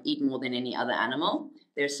eat more than any other animal.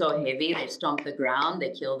 They're so heavy, they stomp the ground,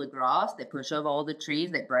 they kill the grass, they push over all the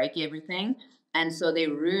trees, they break everything, and so they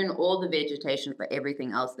ruin all the vegetation for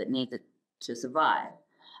everything else that needs it to survive.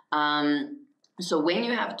 So when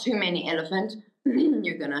you have too many elephants,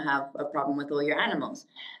 you're going to have a problem with all your animals.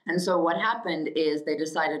 And so what happened is they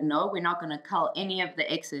decided, no, we're not going to cull any of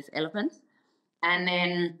the excess elephants. And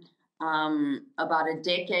then about a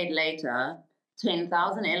decade later,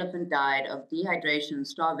 10,000 elephants died of dehydration,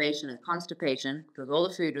 starvation, and constipation because all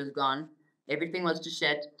the food was gone. Everything was to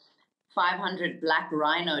shit. 500 black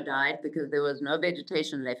rhino died because there was no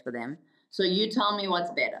vegetation left for them. So you tell me what's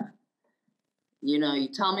better. You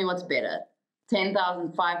tell me what's better.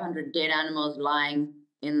 10,500 dead animals lying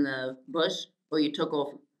in the bush, or you took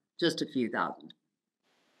off just a few thousand.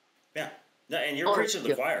 Yeah. No, and you're preaching to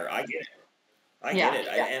the choir. I get it. I get it.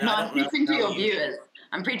 Yeah. I'm preaching to your viewers.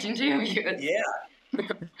 I'm preaching to your viewers. Yeah.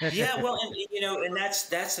 Yeah, well, and that's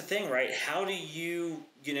the thing, right? How do you,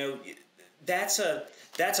 that's a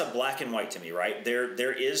black and white to me, right?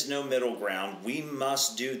 There is no middle ground. We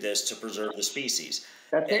must do this to preserve the species.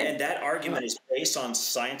 And that argument is based on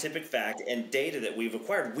scientific fact and data that we've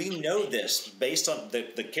acquired. We know this based on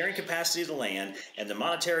the carrying capacity of the land and the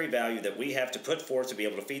monetary value that we have to put forth to be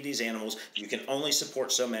able to feed these animals. You can only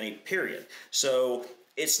support so many, period. So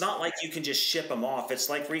it's not like you can just ship them off. It's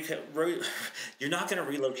like you're not going to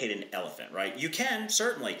relocate an elephant, right? You can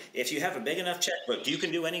certainly, if you have a big enough checkbook, you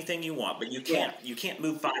can do anything you want, but you can't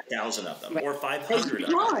move 5,000 of them or 500 of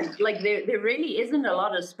them. Like there really isn't a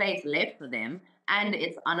lot of space left for them, and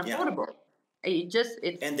it's unaffordable.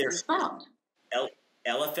 It's not.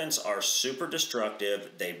 Elephants are super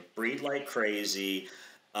destructive. They breed like crazy.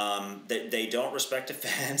 They don't respect a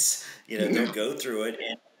fence. They'll go through it,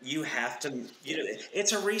 and you have to.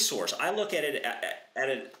 It's a resource. I look at it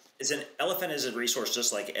as an elephant is a resource,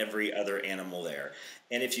 just like every other animal there.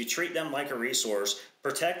 And if you treat them like a resource,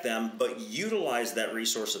 protect them, but utilize that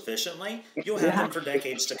resource efficiently, you'll have them for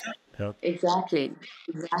decades to come. Yep. Exactly.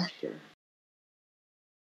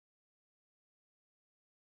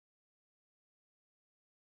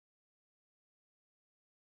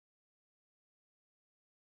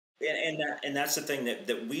 And that's the thing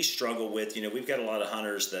that we struggle with. We've got a lot of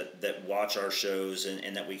hunters that watch our shows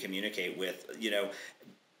and that we communicate with.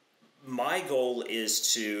 My goal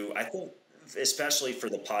is to, I think, especially for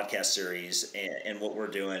the podcast series and what we're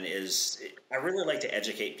doing, is I really like to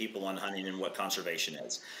educate people on hunting and what conservation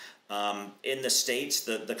is. In the States,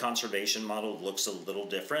 the conservation model looks a little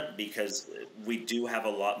different because we do have a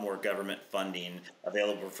lot more government funding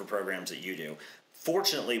available for programs that you do.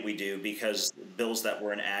 Fortunately, we do, because bills that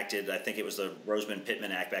were enacted, I think it was the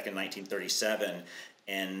Roseman-Pittman Act back in 1937,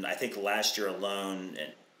 and I think last year alone,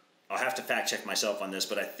 and I'll have to fact check myself on this,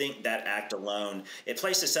 but I think that act alone, it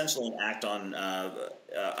placed essentially an act on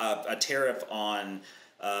a tariff on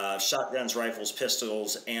shotguns, rifles,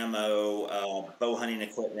 pistols, ammo, bow hunting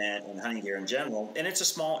equipment, and hunting gear in general. And it's a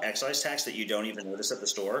small excise tax that you don't even notice at the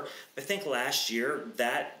store. I think last year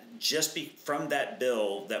that from that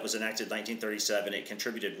bill that was enacted in 1937, it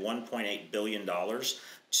contributed $1.8 billion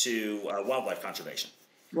to wildlife conservation.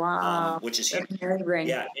 Wow. Which is huge.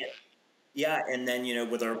 Yeah. Yeah, and then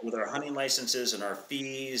with our hunting licenses and our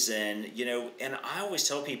fees, and and I always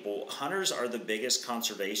tell people, hunters are the biggest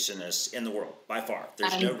conservationists in the world by far.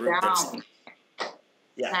 There's no group that's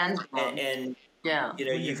and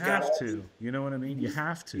you have to. You know what I mean? You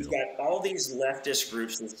have to. You've got all these leftist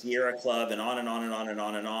groups, the Sierra Club, and on and on and on and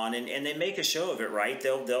on and on, and they make a show of it, right?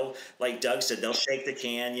 They'll like Doug said, they'll shake the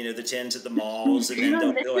can, the tins at the malls, and then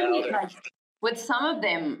they'll go out. With some of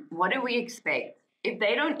them, what do we expect? If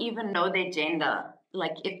they don't even know their gender,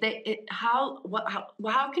 like how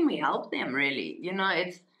can we help them really?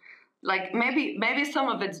 It's like maybe some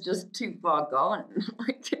of it's just too far gone.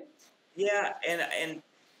 Yeah, and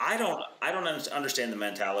I don't understand the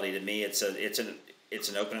mentality. To me, it's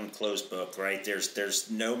an open and closed book, right?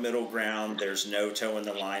 There's no middle ground. There's no toe in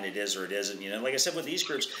the line. It is or it isn't. Like I said, with these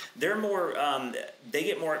groups, they're more they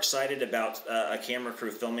get more excited about a camera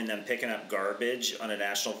crew filming them picking up garbage on a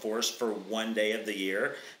national forest for one day of the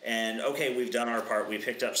year. And okay, we've done our part. We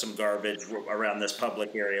picked up some garbage around this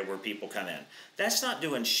public area where people come in. That's not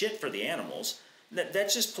doing shit for the animals.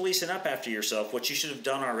 That's just policing up after yourself, what you should have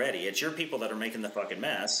done already. It's your people that are making the fucking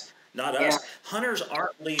mess. Not us. Hunters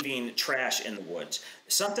aren't leaving trash in the woods.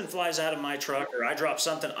 Something flies out of my truck or I drop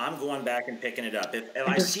something, I'm going back and picking it up. If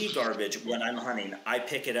I see garbage when I'm hunting, I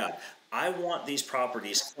pick it up. I want these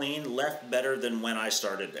properties clean, left better than when I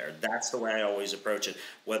started there. That's the way I always approach it.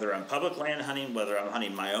 Whether I'm public land hunting, whether I'm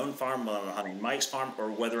hunting my own farm, whether I'm hunting Mike's farm,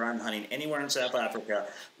 or whether I'm hunting anywhere in South Africa,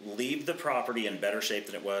 leave the property in better shape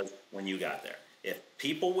than it was when you got there. If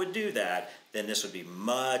people would do that, then this would be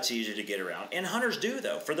much easier to get around. And hunters do,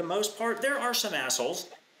 though. For the most part, there are some assholes.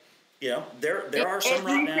 There are some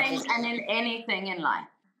rotten apples. And in anything in life.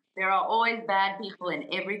 There are always bad people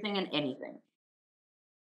in everything and anything.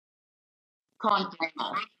 Can't blame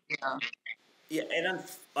us. Yeah, and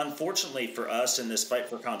unfortunately for us in this fight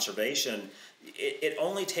for conservation, it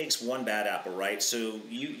only takes one bad apple, right? So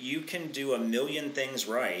you can do a million things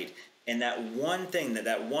right, and that one thing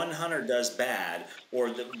that one hunter does bad,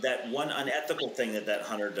 or that one unethical thing that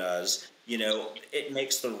hunter does, it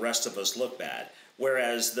makes the rest of us look bad.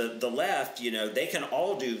 Whereas the left, they can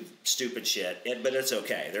all do stupid shit, but it's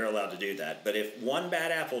okay. They're allowed to do that. But if one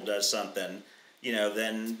bad apple does something,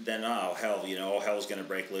 then oh hell, all hell's going to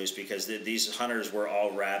break loose, because these hunters were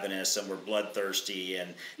all ravenous and we're bloodthirsty,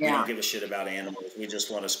 and we don't give a shit about animals. We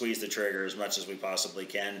just want to squeeze the trigger as much as we possibly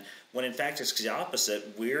can. When in fact it's the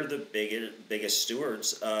opposite. We're the biggest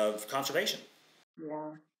stewards of conservation.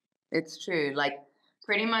 Yeah, it's true. Like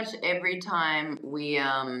pretty much every time we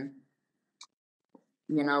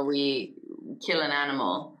we kill an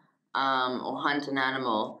animal or hunt an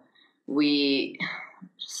animal, we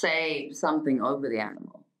say something over the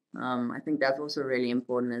animal. I think that's also really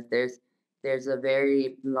important. Is there's a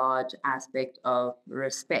very large aspect of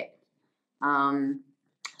respect.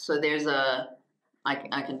 So there's a I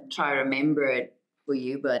can try to remember it for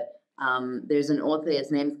you, but there's an author,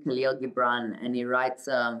 his name's Khalil Gibran, and he writes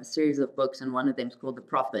a series of books, and one of them is called The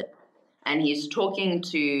Prophet. And he's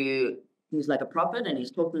like a prophet, and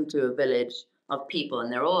he's talking to a village of people,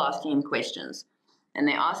 and they're all asking him questions. And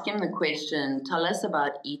they ask him the question, tell us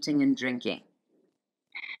about eating and drinking.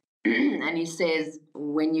 And he says,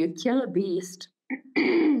 when you kill a beast,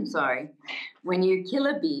 when you kill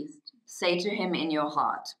a beast, say to him in your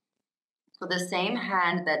heart, for the same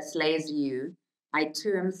hand that slays you, I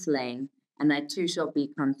too am slain, and I too shall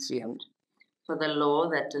be consumed. For the law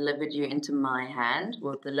that delivered you into my hand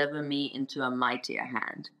will deliver me into a mightier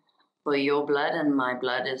hand. For your blood and my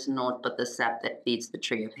blood is naught but the sap that feeds the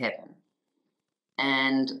tree of heaven.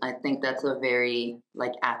 And I think that's a very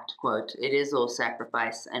apt quote. It is all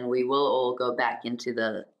sacrifice, and we will all go back into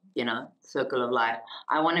the circle of life.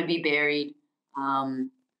 I want to be buried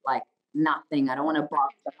like nothing. I don't want to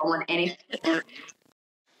box. I don't want anything.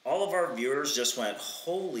 All of our viewers just went,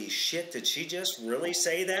 holy shit, did she just really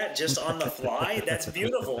say that just on the fly? That's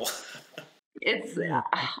beautiful. It's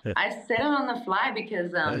I said it on the fly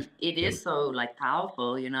because it is so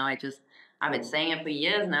powerful. I've been saying it for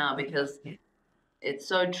years now because it's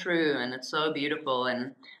so true and it's so beautiful.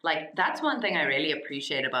 And that's one thing I really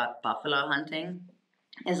appreciate about buffalo hunting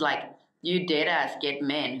is you dead ass get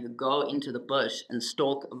men who go into the bush and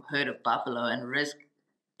stalk a herd of buffalo and risk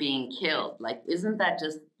being killed. Isn't that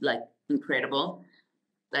just incredible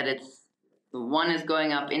that it's one is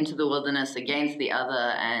going up into the wilderness against the other,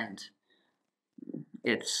 and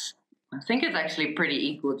I think it's actually pretty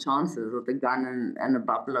equal chances with a gun and a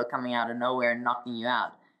buffalo coming out of nowhere and knocking you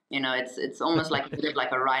out. It's almost like a bit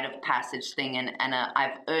of a rite of passage thing, and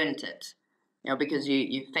I've earned it, because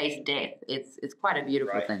you face death. It's quite a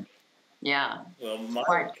beautiful thing. Yeah. Well,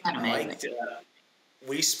 Mike,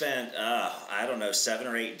 we spent, 7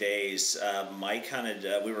 or 8 days. Mike hunted,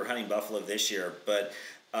 we were hunting buffalo this year, but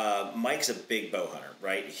Mike's a big bow hunter,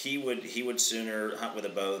 right? He would sooner hunt with a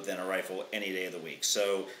bow than a rifle any day of the week.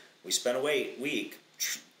 So we spent a week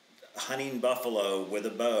hunting buffalo with a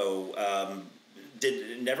bow.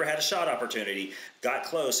 Never had a shot opportunity, got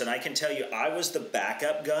close, and I can tell you I was the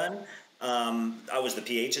backup gun. I was the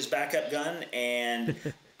PH's backup gun, and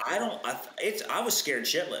I was scared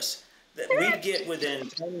shitless. We'd get within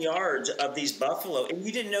 10 yards of these buffalo, and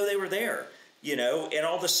you didn't know they were there, and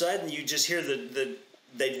all of a sudden you just hear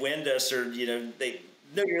they'd wind us, or, they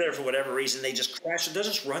know you're there for whatever reason. They just crash. They'll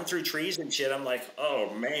just run through trees and shit. I'm like,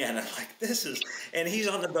 oh man. I'm like, and he's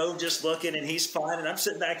on the bow just looking, and he's fine. And I'm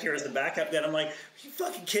sitting back here as the backup gun. I'm like, are you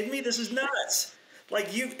fucking kidding me? This is nuts.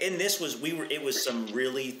 It was some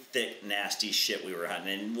really thick, nasty shit we were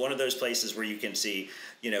hunting. And one of those places where you can see,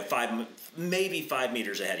 5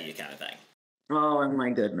 meters ahead of you kind of thing. Oh my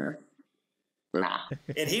goodness. Nah.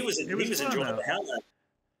 And he was enjoying the hell out of it.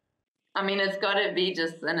 I mean, it's got to be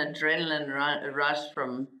just an adrenaline rush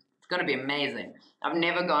it's got to be amazing. I've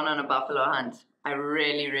never gone on a buffalo hunt. I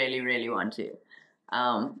really, really, really want to.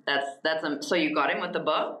 So you got him with the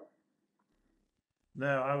bow?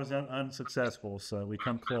 No, I was unsuccessful, so we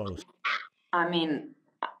come close. I mean,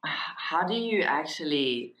 how do you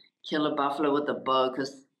actually kill a buffalo with a bow?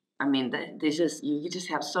 Because, I mean, you just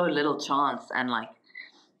have so little chance, and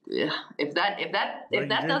if that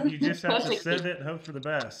doesn't you just have to send it and hope for the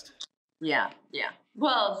best. Yeah.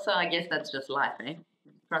 Well, so I guess that's just life, eh?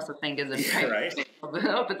 Cross the fingers and pray. Right.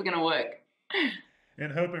 Hope it's gonna work.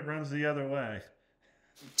 And hope it runs the other way.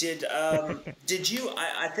 Did you?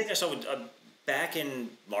 I think I saw back in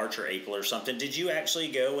March or April or something. Did you actually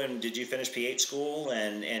go and did you finish PH school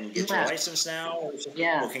and get your license now?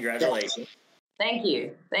 Yeah. Well, congratulations. Thank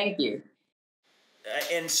you.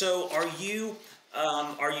 And so, are you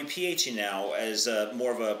PHing now as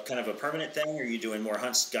more of a kind of a permanent thing? Or are you doing more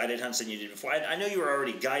guided hunts than you did before? I know you were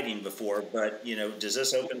already guiding before, but does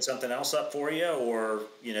this open something else up for you, or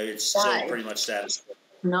it's still pretty much status quo?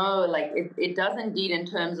 No, it does indeed, in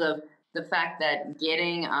terms of the fact that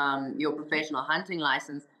getting your professional hunting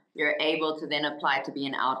license, you're able to then apply to be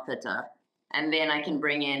an outfitter, and then I can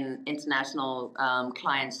bring in international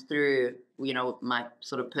clients through my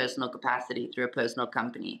sort of personal capacity through a personal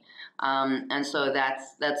company. And so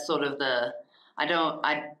that's sort of I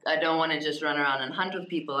don't want to just run around and hunt with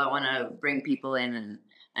people. I want to bring people in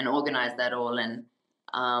and organize that all, and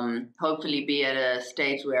hopefully be at a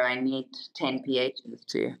stage where I need 10 PHs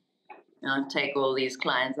to take all these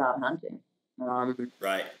clients out hunting.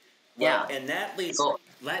 Right. Well, and that leads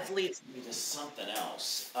me to something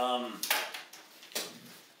else.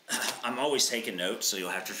 I'm always taking notes, so you'll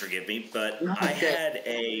have to forgive me. But I had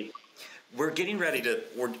we're getting ready to,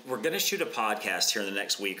 we're going to shoot a podcast here in the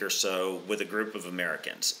next week or so with a group of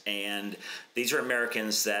Americans. And these are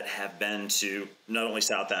Americans that have been to not only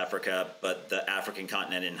South Africa, but the African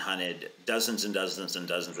continent and hunted dozens and dozens and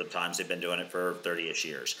dozens of times. They've been doing it for 30-ish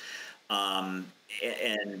years. And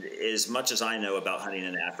as much as I know about hunting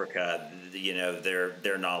in Africa, you know,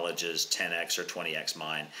 their knowledge is 10x or 20x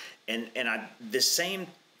mine. And the same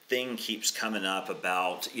thing keeps coming up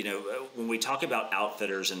about, you know, when we talk about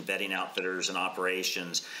outfitters and vetting outfitters and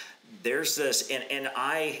operations, there's this, and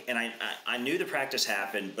I knew the practice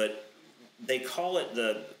happened, but they call it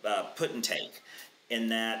the put and take, in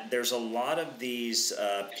that there's a lot of these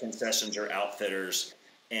concessions or outfitters,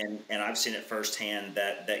 and I've seen it firsthand,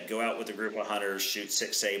 that go out with a group of hunters, shoot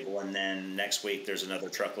 6 sable, and then next week there's another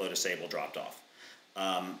truckload of sable dropped off.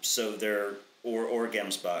 So they're, or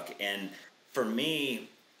gemsbuck. And for me,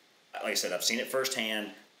 like I said, I've seen it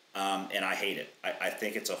firsthand, and I hate it. I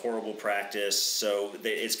think it's a horrible practice. So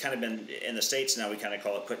it's kind of been in the States now. We kind of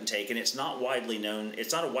call it put and take, and it's not widely known.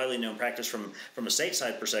 It's not a widely known practice from a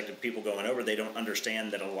stateside perspective. People going over, they don't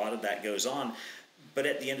understand that a lot of that goes on. But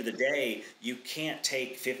at the end of the day, you can't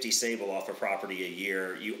take 50 sable off a property a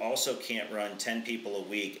year. You also can't run 10 people a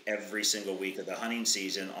week every single week of the hunting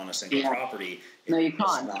season on a single property. No, you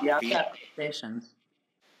can't. You have to have sessions.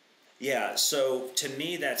 Yeah, so to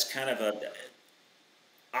me, that's kind of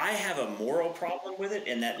I have a moral problem with it,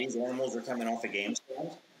 in that these animals are coming off of game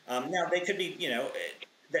stands. Now, they could be, you know,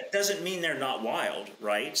 that doesn't mean they're not wild,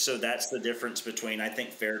 right? So that's the difference between, I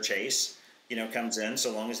think, fair chase, you know, comes in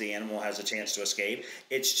so long as the animal has a chance to escape.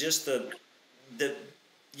 It's just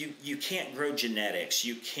you can't grow genetics.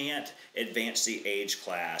 You can't advance the age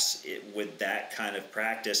class with that kind of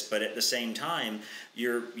practice. But at the same time,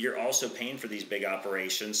 you're also paying for these big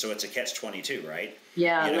operations. So it's a catch-22, right?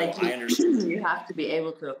 Yeah, you know, like I understand. you have to be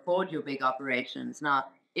able to afford your big operations. Now,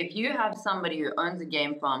 if you have somebody who owns a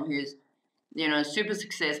game farm who's, you know, super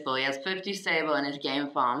successful, he has 50 sable in his game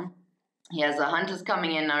farm, he has the hunters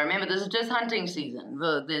coming in. Now, remember, this is just hunting season.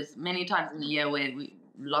 There's many times in the year where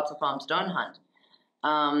lots of farms don't hunt.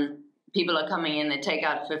 People are coming in, they take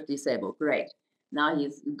out 50 sable. Great. Now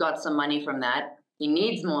he's got some money from that. He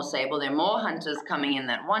needs more sable. There are more hunters coming in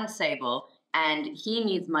that want sable, and he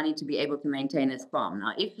needs money to be able to maintain his farm.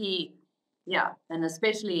 Now, and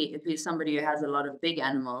especially if he's somebody who has a lot of big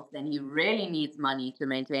animals, then he really needs money to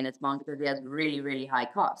maintain his farm because he has really, really high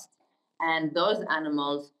costs. And those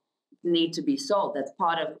animals need to be sold. That's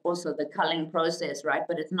part of also the culling process, right?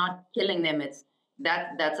 But it's not killing them.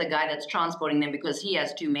 That's a guy that's transporting them because he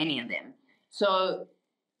has too many of them. So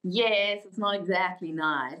yes, it's not exactly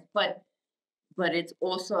nice, but it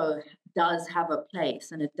also does have a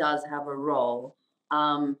place and it does have a role.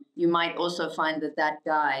 You might also find that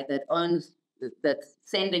guy that's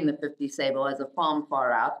sending the 50 sable as a farm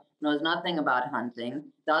far out, knows nothing about hunting,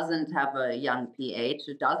 doesn't have a young PH,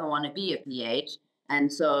 doesn't want to be a PH,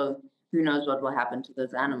 and so who knows what will happen to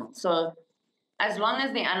those animals. So as long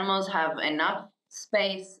as the animals have enough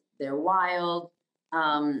space, they're wild,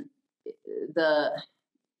 the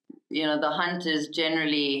hunt is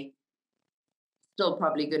generally still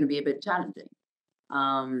probably going to be a bit challenging.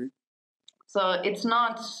 So it's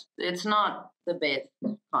not the best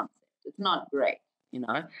concept. It's not great, you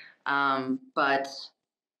know, but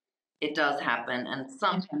it does happen, and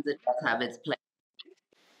sometimes it does have its place.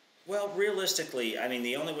 Well, realistically, I mean,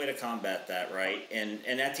 the only way to combat that, right? And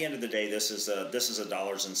at the end of the day, this is a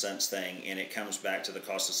dollars and cents thing, and it comes back to the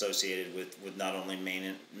cost associated with not only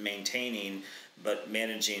maintaining but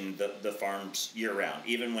managing the farms year round,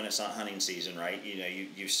 even when it's not hunting season, right? You know,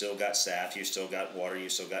 you've still got staff, you've still got water,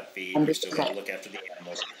 you've still got feed, you've still got to look after the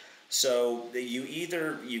animals. So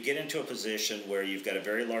you get into a position where you've got a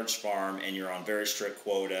very large farm and you're on very strict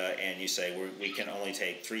quota, and you say we can only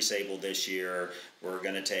take 3 sable this year. We're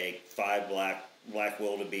going to take 5 black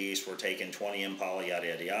wildebeest. We're taking 20 impala, yada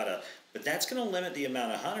yada yada. But that's going to limit the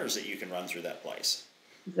amount of hunters that you can run through that place.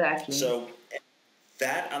 Exactly. So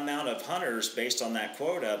that amount of hunters based on that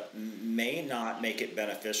quota may not make it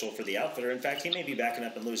beneficial for the outfitter. In fact, he may be backing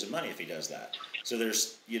up and losing money if he does that. So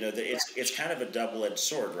there's, you know, it's kind of a double-edged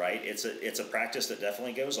sword, right? It's a practice that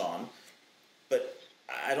definitely goes on, but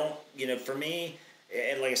I don't, you know, for me,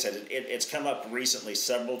 and like I said, it's come up recently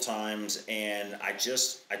several times, and I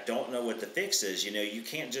don't know what the fix is. You know, you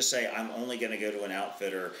can't just say I'm only going to go to an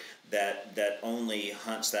outfitter that only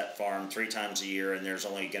hunts that farm 3 times a year, and there's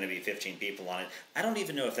only going to be 15 people on it. I don't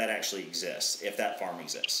even know if that actually exists, if that farm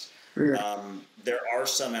exists. There are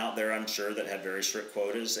some out there, I'm sure, that have very strict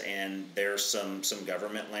quotas, and there's some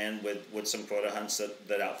government land with some quota hunts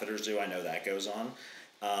that outfitters do. I know that goes on.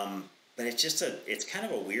 But it's kind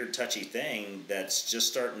of a weird, touchy thing that's just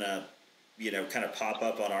starting to kind of pop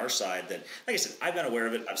up on our side that, like I said, I've been aware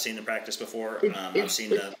of it. I've seen the practice before. I've seen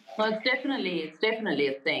the. Well, it's definitely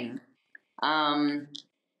a thing.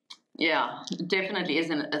 Yeah, it definitely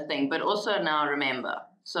isn't a thing. But also now remember,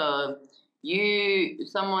 so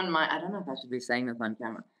someone might, I don't know if I should be saying this on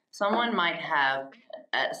camera. Someone might have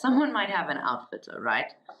an outfitter,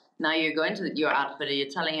 right? Now you're going to your outfitter, you're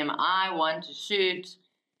telling him, I want to shoot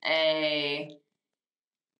a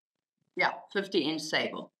 50-inch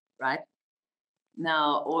sable, right?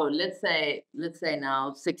 Now, or let's say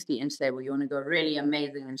now 60-inch sable, you want to go really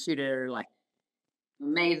amazing and shoot it like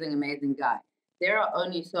amazing guy. There are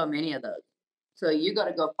only so many of those. So you got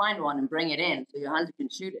to go find one and bring it in so your hunter can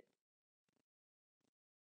shoot it.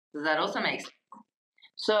 Does that also make sense?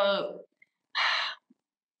 So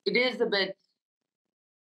it is a bit,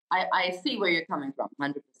 I see where you're coming from,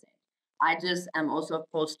 100%. I just am also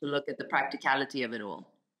forced to look at the practicality of it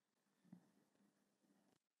all.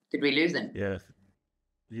 Did we lose him?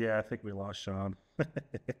 Yeah, I think we lost Sean.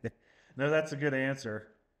 No, that's a good answer.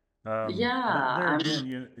 There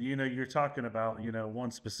again, you're talking about,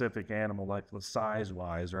 one specific animal, like the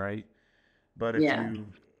size-wise, right? But if you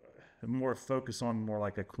more focus on more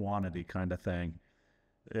like a quantity kind of thing,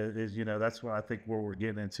 that's what I think where we're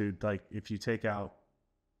getting into. Like if you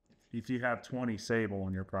have 20 sable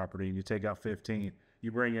on your property and you take out 15,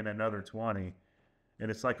 you bring in another 20,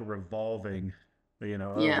 and it's like a revolving, over and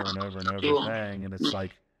over and over thing, and it's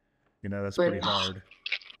like, that's pretty hard.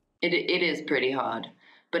 It is pretty hard.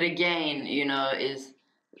 But again, is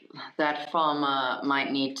that farmer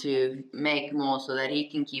might need to make more so that he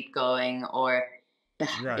can keep going, or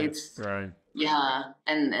Right. Yeah,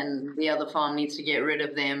 and the other farm needs to get rid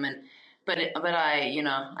of them, but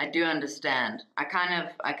I do understand. I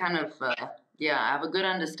have a good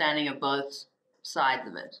understanding of both sides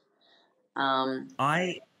of it.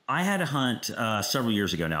 I had a hunt several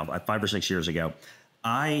years ago now, 5 or 6 years ago.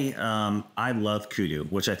 I love kudu,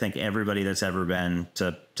 which I think everybody that's ever been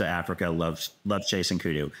to Africa loves chasing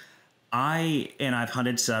kudu. I've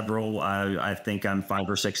hunted several. I think I'm 5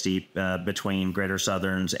 or 6 deep between Greater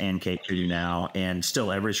Southerns and Cape Kudu now, and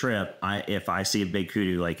still every trip, if I see a big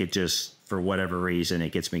kudu, like it just for whatever reason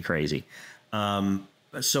it gets me crazy.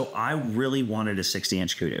 So I really wanted a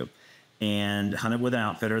 60-inch kudu, and hunted with an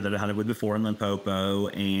outfitter that I hunted with before in Limpopo,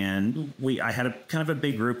 and I had a kind of a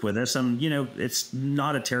big group with us, and it's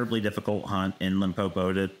not a terribly difficult hunt in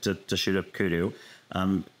Limpopo to shoot a kudu,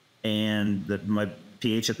 and my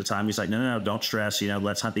PH at the time, he's like, no, don't stress.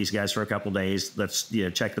 Let's hunt these guys for a couple days. Let's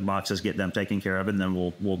check the boxes, get them taken care of, and then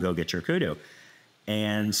we'll go get your kudu.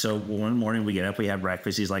 And so one morning we get up, we have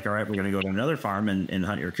breakfast. He's like, all right, we're going to go to another farm and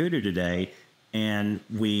hunt your kudu today. And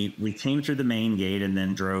we came through the main gate and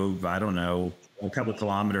then drove, I don't know, a couple of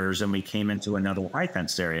kilometers, and we came into another high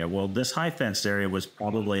fenced area. Well, this high fenced area was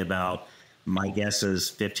probably about, my guess is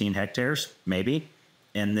 15 hectares, maybe.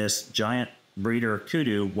 And this giant breeder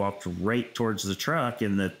kudu walked right towards the truck,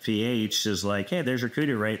 and the PH is like, hey, there's your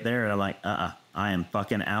kudu right there. And I'm like, I am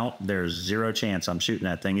fucking out. There's zero chance I'm shooting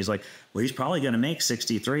that thing. He's like, well, he's probably going to make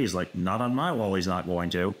 63. He's like, not on my wall. He's not going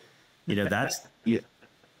to. That's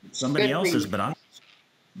somebody else's, but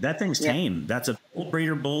that thing's tame. That's a full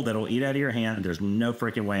breeder bull that'll eat out of your hand. There's no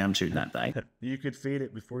freaking way I'm shooting that thing. You could feed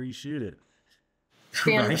it before you shoot it.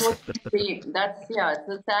 Right? It's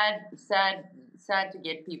sad to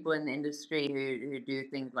get people in the industry who do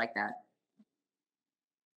things like that.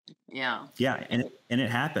 Yeah, and it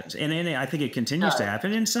happens, and I think it continues to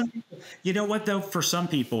happen. And some people, you know what though, for some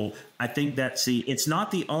people, I think that it's not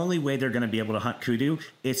the only way they're going to be able to hunt kudu.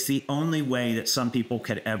 It's the only way that some people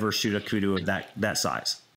could ever shoot a kudu of that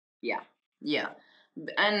size. Yeah,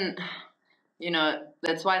 and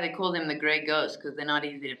that's why they call them the gray ghosts, because they're not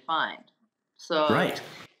easy to find. So right.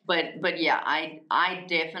 But yeah, I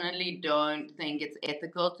definitely don't think it's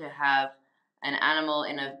ethical to have an animal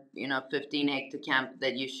in a 15-hectare camp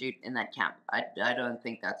that you shoot in that camp. I don't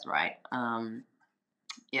think that's right.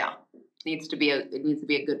 It needs to be a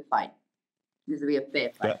good fight. It needs to be a fair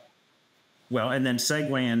fight. Yeah. Well, and then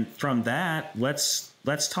segueing from that, let's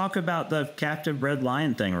talk about the captive red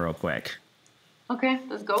lion thing real quick. Okay,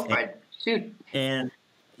 let's go for it. Shoot. And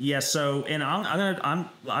so, and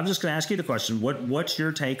I'm just gonna ask you the question. What's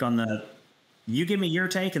your take on the? You give me your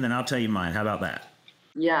take, and then I'll tell you mine. How about that?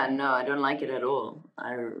 Yeah, no, I don't like it at all.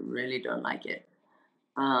 I really don't like it.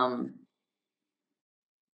 Plain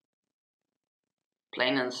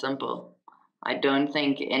and simple. I don't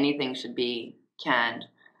think anything should be canned.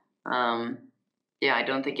 I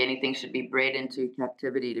don't think anything should be bred into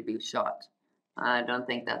captivity to be shot. I don't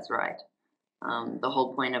think that's right. The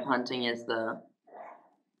whole point of hunting is the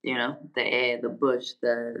air, the bush,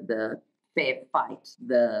 the fair fight,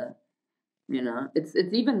 the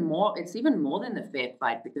It's even more than the fair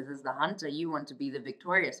fight, because as the hunter, you want to be the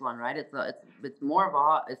victorious one, right? It's more of a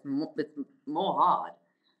hard, it's more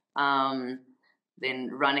hard than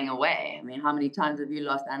running away. I mean, how many times have you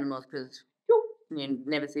lost animals because you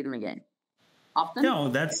never see them again? Often?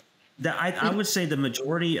 No, I would say the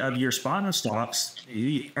majority of your spot and stops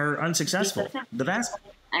are unsuccessful. The vast,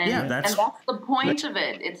 that's the point of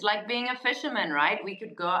it. It's like being a fisherman, right? We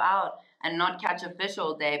could go out and not catch a fish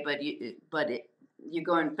all day, but you're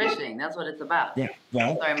going fishing. That's what it's about. Yeah.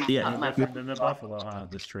 Well, the buffalo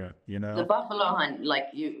hunt this trip, The buffalo hunt, like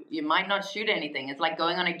you might not shoot anything. It's like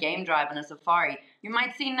going on a game drive in a safari. You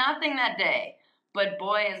might see nothing that day, but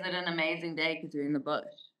boy, is it an amazing day because you're in the bush.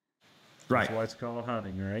 Right. That's why it's called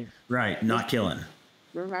hunting, right? Right. Not killing.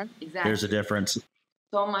 Exactly. There's a difference.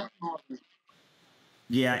 So much more.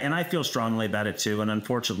 Yeah, and I feel strongly about it too. And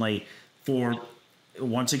unfortunately,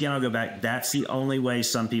 once again, I'll go back. That's the only way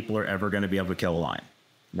some people are ever going to be able to kill a lion,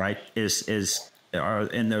 right? Are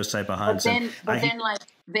in those type of hunts. Then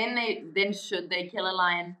should they kill a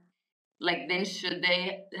lion? Like, then should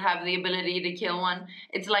they have the ability to kill one?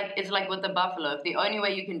 It's like with the buffalo. If the only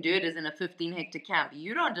way you can do it is in a 15-hectare camp,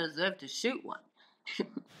 you don't deserve to shoot one.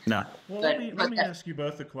 No. Well, let me ask you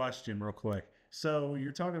both a question real quick. So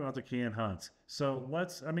you're talking about the canned hunts. So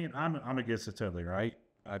I'm against it totally, right?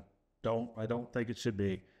 I don't think it should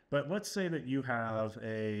be. But let's say that you have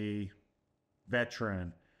a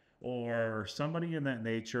veteran or somebody in that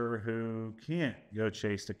nature who can't go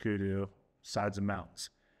chase the kudu sides of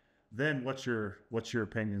mountains. Then what's your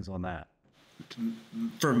opinions on that?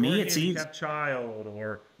 For me, it's easy. A child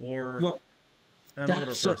or an older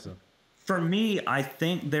person. For me, I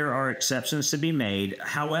think there are exceptions to be made.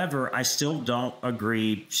 However, I still don't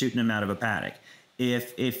agree shooting them out of a paddock.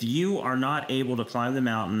 If you are not able to climb the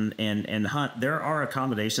mountain and hunt, there are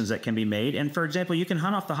accommodations that can be made. And for example, you can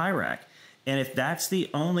hunt off the high rack. And if that's the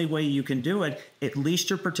only way you can do it, at least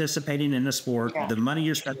you're participating in the sport. Yeah. The money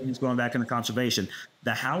you're spending is going back into conservation.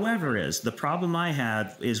 The problem I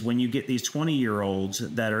have is when you get these 20-year-olds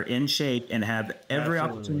that are in shape and have every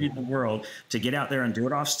opportunity in the world to get out there and do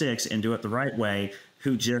it off sticks and do it the right way,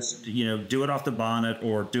 who just, do it off the bonnet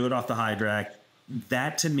or do it off the high rack.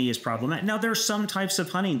 That to me is problematic. Now, there's some types of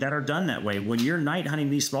hunting that are done that way. When you're night hunting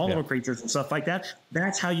these small little creatures and stuff like that,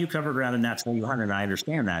 that's how you cover ground and that's how you hunt. And I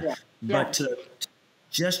understand that. Yeah. But to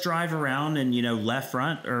just drive around and, left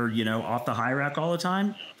front or, off the high rack all the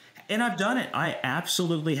time. And I've done it. I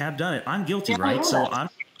absolutely have done it. I'm guilty, right? So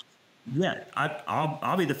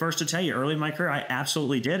I'll be the first to tell you, early in my career, I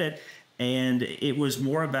absolutely did it. And it was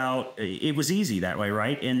more about, it was easy that way,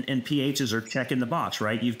 right? And PHs are checking the box,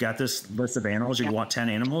 right? You've got this list of animals, you want 10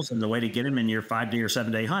 animals, and the way to get them in your 5-day or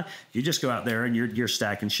 7-day hunt, you just go out there and you're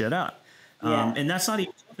stacking shit up. Yeah. And that's not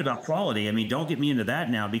even about quality. I mean, don't get me into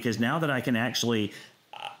that now, because now that I can actually,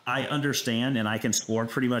 I understand and I can score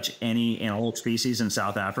pretty much any animal species in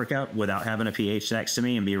South Africa without having a PH next to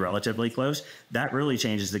me and be relatively close. That really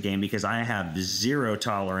changes the game, because I have zero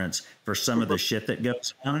tolerance for some of the shit that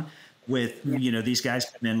goes on. With, these guys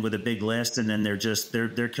come in with a big list and then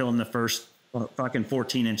they're killing the first fucking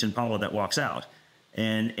 14-inch Impala that walks out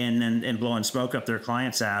and blowing smoke up their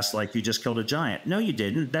client's ass like you just killed a giant. No, you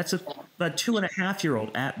didn't. That's a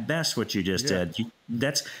 2.5-year-old at best, what you just did.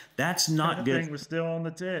 That's not good. Thing was still on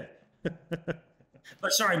the tip. But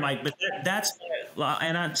sorry, Mike, but that's,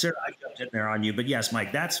 and I'm sorry I jumped in there on you, but yes,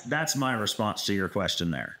 Mike, that's my response to your question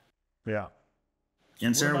there. Yeah.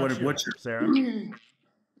 And Sarah, what's your Sarah?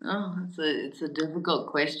 Oh, it's a difficult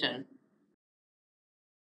question.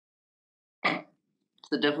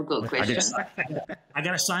 It's a difficult question. I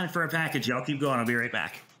got to sign for a package. Y'all keep going. I'll be right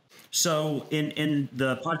back. So in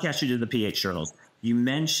the podcast you did, the PH Journals, you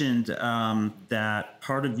mentioned that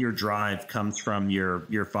part of your drive comes from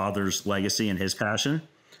your father's legacy and his passion.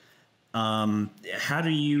 How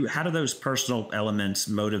do those personal elements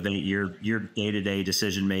motivate your day-to-day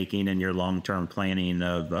decision making and your long-term planning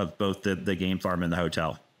of both the game farm and the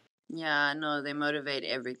hotel? Yeah, no, they motivate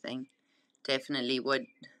everything. Definitely.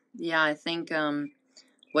 I think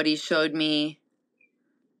what he showed me,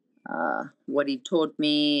 what he taught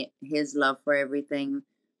me, his love for everything,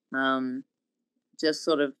 just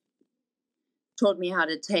sort of taught me how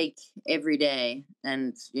to take every day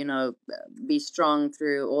and, be strong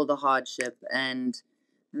through all the hardship. And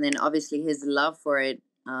then obviously his love for it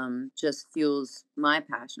just fuels my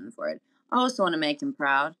passion for it. I also want to make him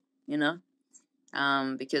proud,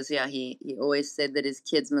 because he always said that his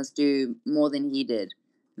kids must do more than he did.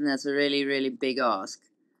 And that's a really, really big ask.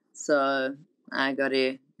 So I got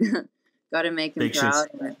to make him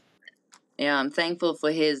proud. Yeah, I'm thankful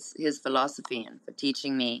for his philosophy and for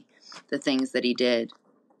teaching me the things that he did.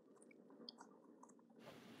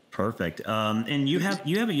 Perfect. And you have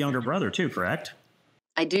a younger brother too, correct?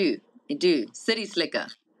 I do. City slicker.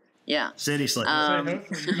 Yeah. City slicker.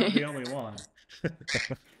 Hopefully you're not the only one.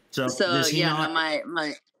 So does he yeah, not? no,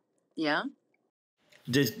 my yeah.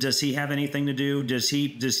 Does he have anything to do? Does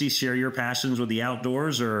he share your passions with the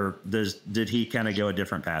outdoors, or did he kind of go a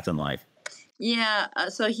different path in life? Yeah,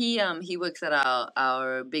 so he works at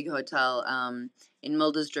our big hotel in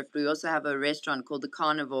Mildersdrift. We also have a restaurant called the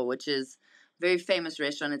Carnivore, which is a very famous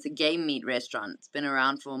restaurant. It's a game meat restaurant. It's been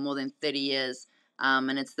around for more than 30 years,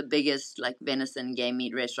 and it's the biggest like venison game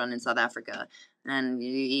meat restaurant in South Africa. And you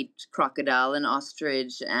eat crocodile and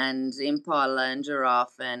ostrich and impala and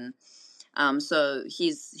giraffe, and so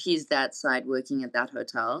he's that side working at that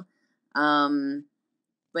hotel.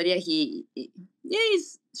 But yeah,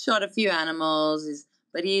 he's shot a few animals,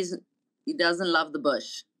 but he doesn't love the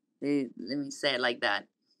bush. Let me say it like that.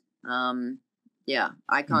 Yeah,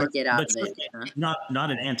 I can't get out of it. Not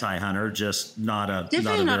an anti-hunter, just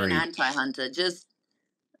definitely not an anti-hunter. Just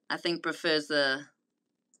I think prefers a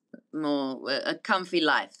comfy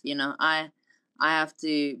life. I have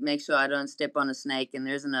to make sure I don't step on a snake and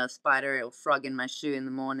there isn't a spider or frog in my shoe in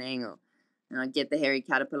the morning, or get the hairy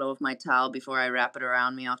caterpillar off my towel before I wrap it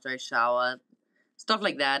around me after I shower. Stuff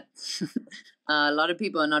like that. A lot of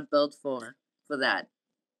people are not built for that.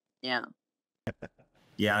 Yeah.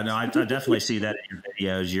 Yeah, no, I definitely see that in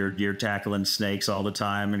your videos. You're tackling snakes all the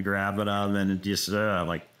time and grabbing them, and just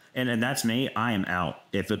like, and that's me. I am out.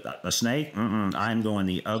 If it's a snake, I'm going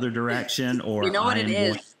the other direction. Or you know what it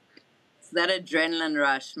is? It's that adrenaline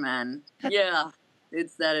rush, man. Yeah,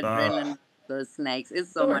 it's that adrenaline. Those snakes.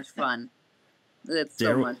 It's so much fun. It's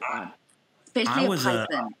so much fun, especially a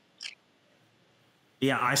python.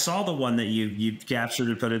 Yeah, I saw the one that you captured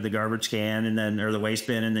and put in the garbage can, and then or the waste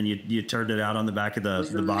bin, and then you turned it out on the back of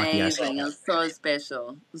the box. Amazing! It was so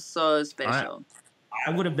special, so special. I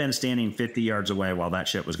would have been standing 50 yards away while that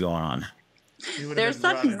shit was going on. They're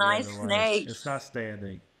such nice snakes. It's not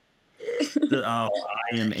standing. I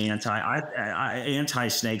am anti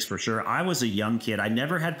snakes for sure. I was a young kid. I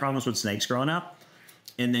never had problems with snakes growing up.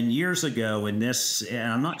 And then years ago and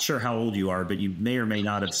I'm not sure how old you are, but you may or may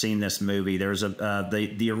not have seen this movie. There's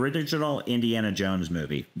the original Indiana Jones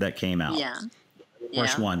movie that came out. Yeah.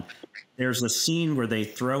 First one. There's a scene where they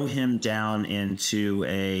throw him down into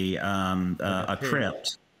a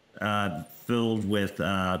crypt filled with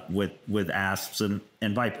asps and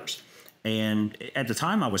vipers. And at the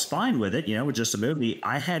time I was fine with it, with just a movie.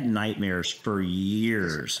 I had nightmares for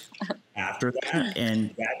years after that.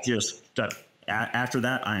 And that just after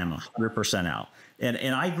that, I am 100% out.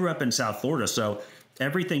 And I grew up in South Florida, so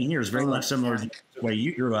everything here is very much similar to the way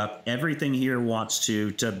you grew up. Everything here wants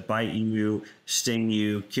to bite you, sting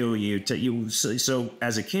you, kill you. So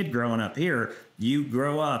as a kid growing up here, you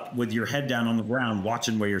grow up with your head down on the ground,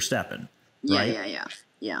 watching where you're stepping. Right?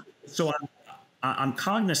 Yeah. So I'm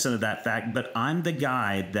cognizant of that fact, but I'm the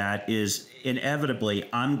guy that is inevitably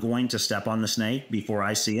I'm going to step on the snake before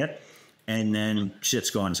I see it, and then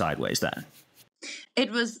shit's going sideways then. It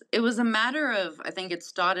was a matter of, I think it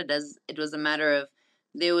started as it was a matter of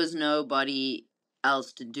there was nobody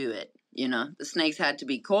else to do it. The snakes had to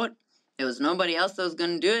be caught. There was nobody else that was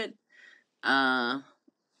going to do it. And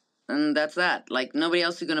that's that. Like nobody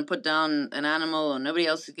else is going to put down an animal, or nobody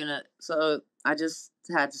else is going to. So I just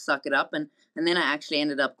had to suck it up. And then I actually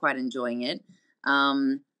ended up quite enjoying it.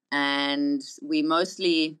 And we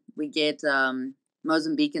get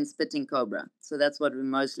Mozambican spitting cobra. So that's what we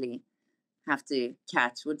mostly have to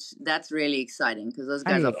catch, which that's really exciting because those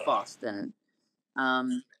guys are fast. And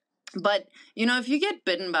but if you get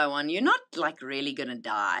bitten by one, you're not like really gonna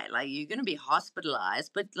die. Like you're gonna be hospitalized,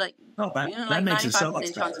 but like that makes it so much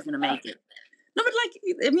better. Chance you're gonna make it. No, but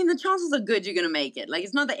the chances are good you're gonna make it. Like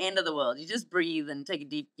it's not the end of the world. You just breathe and take a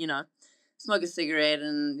deep, smoke a cigarette,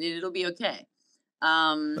 and it'll be okay.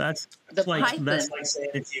 That's like saying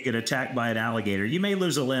if you get attacked by an alligator, you may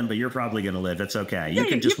lose a limb, but you're probably going to live. It's okay. You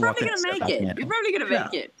can just walk. You're probably going to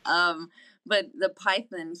make it. But the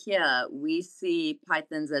python here, we see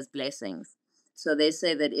pythons as blessings. So they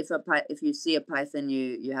say that if you see a python,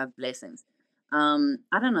 you have blessings. I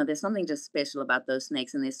don't know. There's something just special about those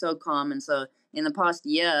snakes, and they're so calm. And so in the past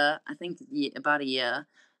year, I think about a year,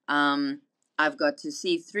 I've got to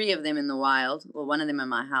see 3 of them in the wild. Well, one of them in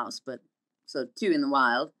my house, but. So 2 in the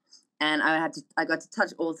wild, and I got to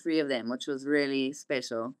touch all 3 of them, which was really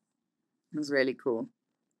special. It was really cool.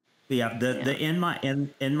 Yeah, in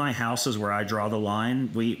my house is where I draw the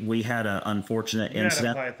line. We had an unfortunate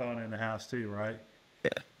incident. You had a python in the house too, right?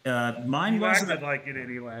 Mine wasn't like it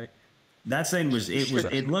anyway. That thing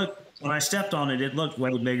it looked when I stepped on it, it looked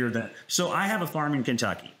way bigger than. So I have a farm in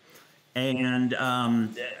Kentucky. And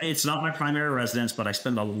it's not my primary residence, but I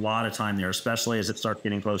spend a lot of time there, especially as it starts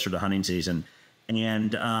getting closer to hunting season.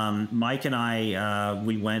 And Mike and I,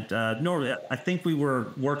 we went north. I think we were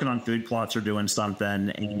working on food plots or doing something,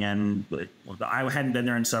 and I hadn't been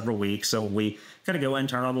there in several weeks. So we kind of go in,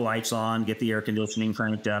 turn all the lights on, get the air conditioning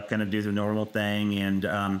cranked up, kind of do the normal thing.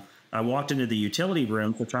 And I walked into the utility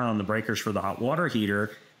room to turn on the breakers for the hot water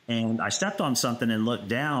heater, and I stepped on something and looked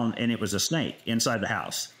down, and it was a snake inside the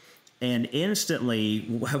house. And instantly,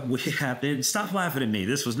 we happened. Stop laughing at me.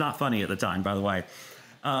 This was not funny at the time, by the way.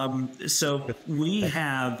 So we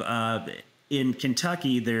have in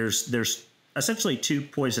Kentucky, there's essentially two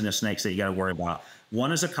poisonous snakes that you got to worry about.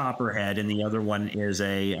 One is a copperhead, and the other one is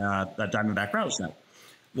a diamondback rattlesnake.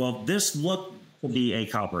 Well, this looked to be a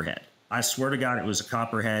copperhead. I swear to God, it was a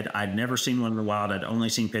copperhead. I'd never seen one in the wild. I'd only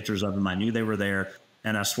seen pictures of them. I knew they were there,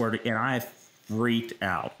 and I swear to, and I freaked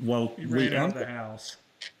out. Well, we ran out of the house.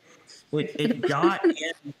 It got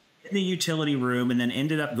in the utility room and then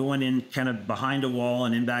ended up going in kind of behind a wall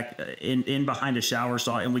and in back in behind a shower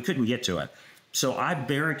stall, and we couldn't get to it. So I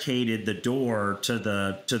barricaded the door to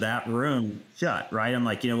that room shut. Right, I'm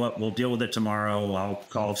like, you know what? We'll deal with it tomorrow. I'll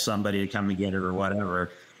call somebody to come and get it or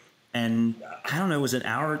whatever. And I don't know, it was an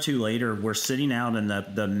hour or two later. We're sitting out in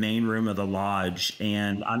the main room of the lodge,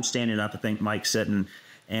 and I'm standing up. I think Mike's sitting,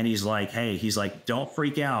 and he's like, "Hey," he's like, "Don't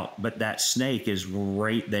freak out, but that snake is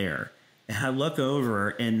right there." And I look over,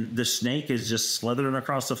 and the snake is just slithering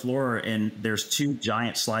across the floor, and there's two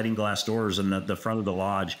giant sliding glass doors in the front of the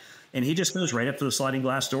lodge. And he just goes right up to the sliding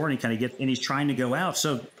glass door, and he kind of gets, and he's trying to go out.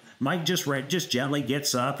 So Mike just gently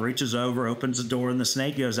gets up, reaches over, opens the door, and the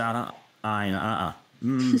snake goes out.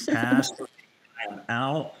 Pass. I'm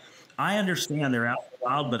out. I understand they're out in the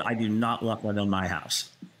wild, but I do not want one in my house.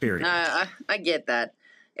 Period. I get that.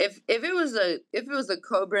 If it was a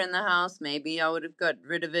cobra in the house, maybe I would have got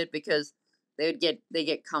rid of it because they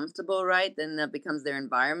get comfortable, right? Then that becomes their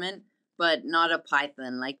environment. But not a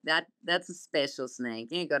python like that. That's a special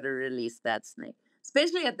snake. You got to release that snake,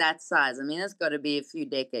 especially at that size. I mean, it's got to be a few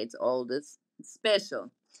decades old. It's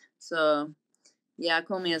special. So, yeah,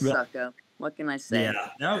 call me a sucker. What can I say? Yeah,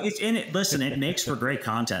 no, it's in it. Listen, it makes for great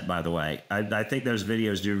content, by the way. I think those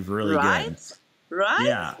videos do really good. Right?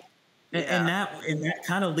 Yeah. And that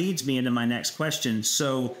kind of leads me into my next question.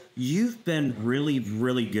 So you've been really,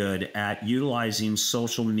 really good at utilizing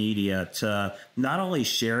social media to not only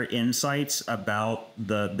share insights about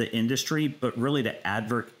the industry, but really to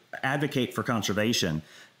advocate for conservation.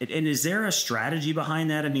 And is there a strategy behind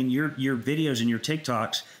that? I mean, your videos and your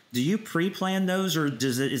TikToks, do you pre-plan those, or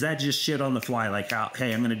is that just shit on the fly? Like,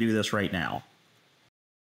 hey, I'm going to do this right now.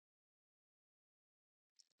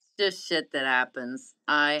 Just shit that happens.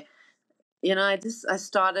 I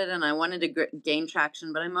started and I wanted to gain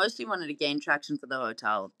traction, but I mostly wanted to gain traction for the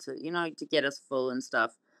hotel to get us full and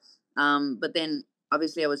stuff. But then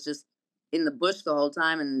obviously I was just in the bush the whole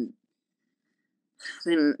time, and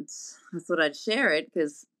then I thought I'd share it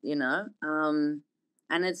because, and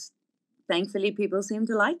it's thankfully people seem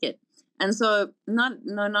to like it. And so not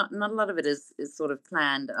a lot of it is sort of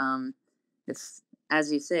planned. It's,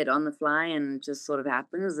 as you said, on the fly and just sort of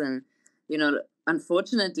happens. And,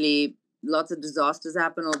 unfortunately, lots of disasters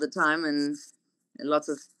happen all the time, and lots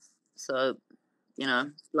of,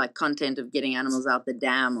 like content of getting animals out the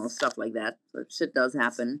dam or stuff like that. So shit does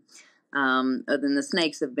happen. Then the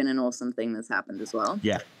snakes have been an awesome thing that's happened as well.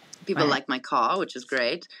 Yeah. People like my car, which is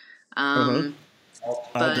great. All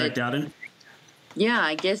decked out in. Yeah,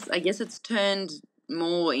 I guess it's turned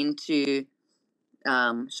more into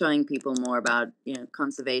showing people more about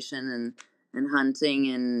conservation and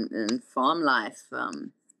hunting and farm life.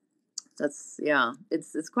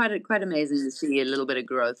 It's quite amazing to see a little bit of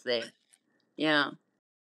growth there. Yeah.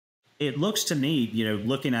 It looks to me,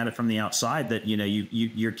 looking at it from the outside, that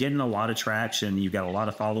you're getting a lot of traction. You've got a lot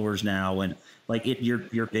of followers now, and like your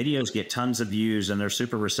videos get tons of views, and they're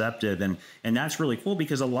super receptive, and that's really cool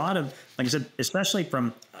because a lot of, like I said, especially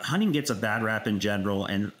from hunting gets a bad rap in general,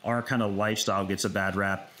 and our kind of lifestyle gets a bad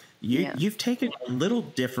rap. You've taken a little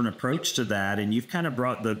different approach to that, and you've kind of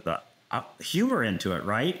brought the humor into it,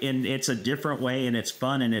 right? And it's a different way, and it's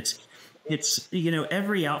fun, and it's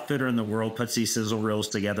every outfitter in the world puts these sizzle reels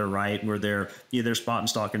together, right? Where they're spot and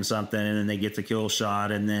stalking something, and then they get the kill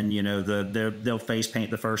shot, and then they'll face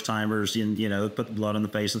paint the first timers, and put the blood on the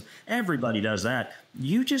face. Everybody does that.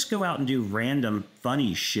 You just go out and do random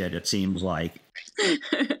funny shit. It seems like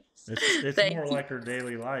it's more like our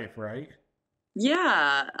daily life, right?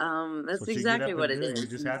 Yeah, that's exactly what it is. We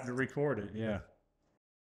just have to record it. Yeah,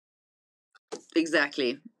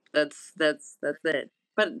 exactly. That's it.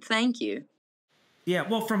 But thank you. Yeah,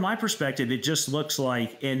 well, from my perspective, it just looks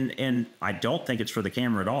like, and I don't think it's for the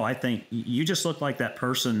camera at all. I think you just look like that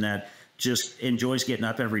person that just enjoys getting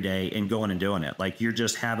up every day and going and doing it. Like you're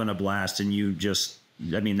just having a blast, and you just,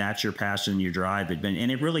 I mean, that's your passion, your drive, and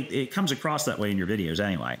it comes across that way in your videos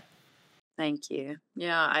anyway. Thank you.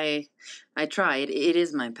 Yeah, I try. It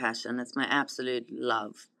is my passion. It's my absolute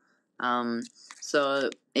love. Um,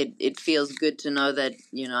 so it feels good to know that,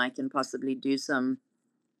 you know, I can possibly do some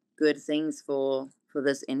good things for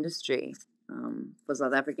this industry, for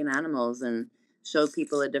South African animals, and show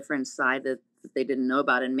people a different side that they didn't know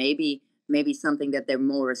about, and maybe something that they're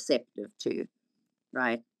more receptive to,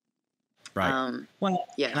 right? Right. Well,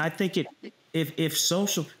 Yeah. and I think if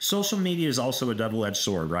social media is also a double-edged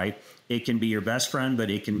sword, right? It can be your best friend, but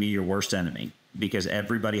it can be your worst enemy because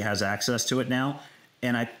everybody has access to it now.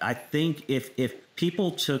 And I think if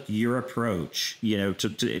people took your approach, you know,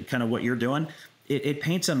 to kind of what you're doing, it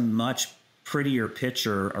paints a much prettier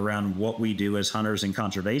picture around what we do as hunters and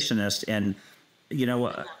conservationists. And you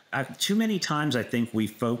know, too many times I think we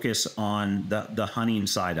focus on the hunting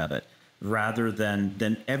side of it rather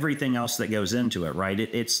than everything else that goes into it, right?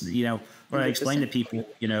 It's, you know, what I explain to people,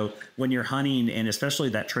 you know, when you're hunting, and especially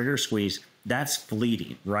that trigger squeeze, that's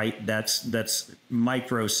fleeting, right? That's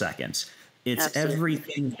microseconds. It's Absolutely.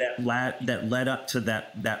 everything that led up to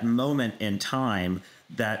that moment in time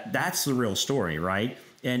that's the real story, right?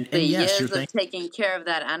 And yes, years of taking care of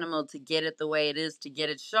that animal to get it the way it is, to get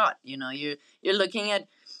it shot. You know, you're looking at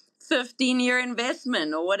 15-year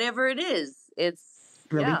investment or whatever it is. It's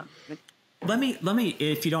really? Yeah. Let me,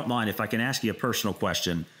 if you don't mind, if I can ask you a personal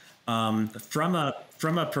question, from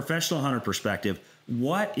a professional hunter perspective,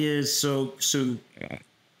 what is so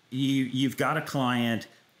you've got a client,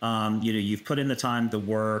 you know, you've put in the time, the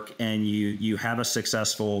work, and you have a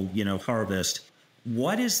successful, you know, harvest.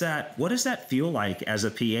 What does that feel like as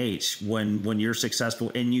a PH when you're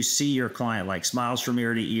successful and you see your client like smiles from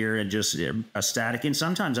ear to ear and just ecstatic? And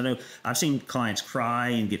sometimes I know I've seen clients cry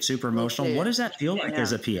and get super emotional. What does that feel like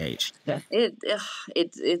as a PH?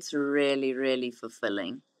 It's really, really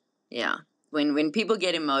fulfilling. Yeah. When people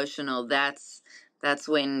get emotional, that's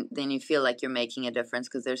when then you feel like you're making a difference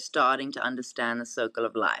because they're starting to understand the circle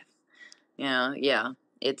of life. You know, yeah.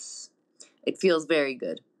 It feels very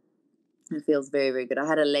good. It feels very, very good. I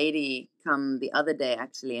had a lady come the other day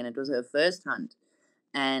actually, and it was her first hunt,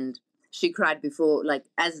 and she cried before, like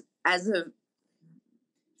as her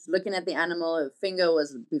looking at the animal, her finger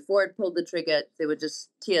was before it pulled the trigger. There were just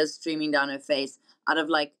tears streaming down her face, out of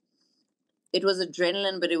like it was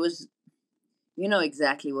adrenaline, but it was, you know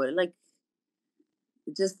exactly what, like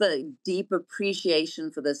just the deep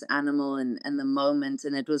appreciation for this animal and the moment,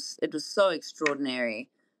 and it was so extraordinary.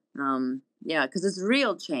 Yeah, because it's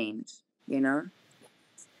real change, you know.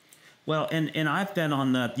 Well, and I've been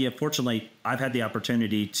on fortunately, I've had the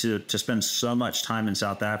opportunity to spend so much time in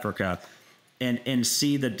South Africa and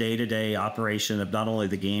see the day-to-day operation of not only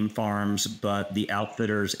the game farms, but the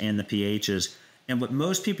outfitters and the PHs. And what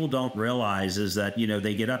most people don't realize is that, you know,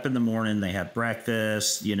 they get up in the morning, they have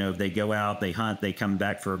breakfast, you know, they go out, they hunt, they come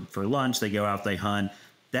back for lunch, they go out, they hunt.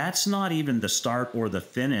 That's not even the start or the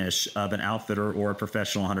finish of an outfitter or a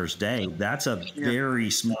professional hunter's day. That's a very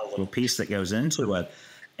small little piece that goes into it.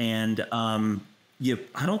 And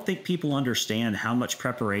I don't think people understand how much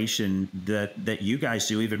preparation that you guys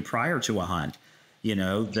do even prior to a hunt. You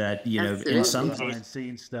know that in some behind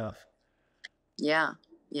scene stuff. Yeah.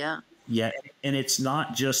 Yeah, and it's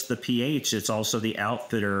not just the PH; it's also the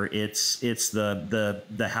outfitter. It's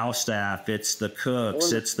the house staff. It's the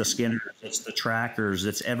cooks. It's the skinners. It's the trackers.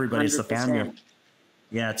 It's everybody. 100%. It's the farm.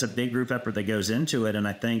 Yeah, it's a big group effort that goes into it, and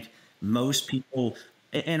I think most people.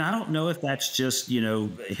 And I don't know if that's just, you know,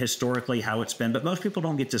 historically how it's been, but most people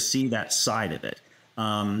don't get to see that side of it.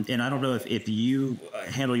 And I don't know if you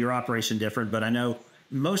handle your operation different, but I know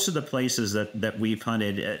most of the places that we've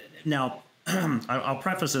hunted. Now, I'll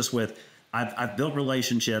preface this with I've built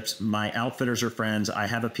relationships. My outfitters are friends. I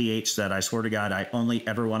have a PH that I swear to God, I only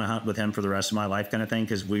ever want to hunt with him for the rest of my life kind of thing,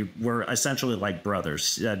 because we're essentially like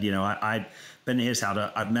brothers. You know, I've been to his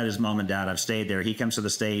house. I've met his mom and dad. I've stayed there. He comes to the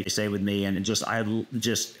state, stay with me, and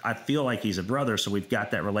I feel like he's a brother. So we've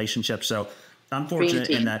got that relationship. So I'm fortunate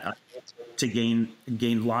in that to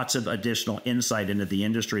gain lots of additional insight into the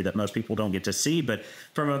industry that most people don't get to see. But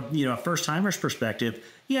from a first timer's perspective,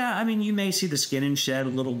 yeah, I mean, you may see the skin and shed a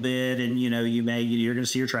little bit, and you're going to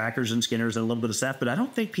see your trackers and skinners and a little bit of stuff. But I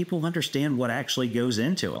don't think people understand what actually goes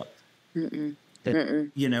into it.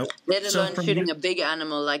 Mm-mm. You know, let alone shooting a big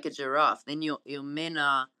animal like a giraffe. Then your men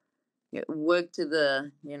are work to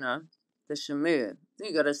the shamu.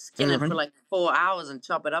 You got to skin it for like 4 hours and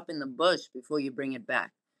chop it up in the bush before you bring it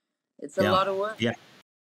back. It's a lot of work. Yeah.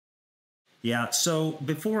 Yeah. So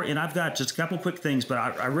before, and I've got just a couple quick things, but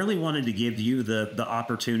I really wanted to give you the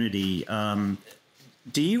opportunity.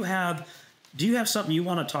 Do you have something you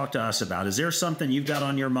want to talk to us about? Is there something you've got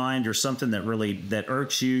on your mind, or something that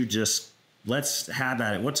irks you? Just let's have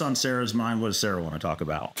at it. What's on Sarah's mind? What does Sarah want to talk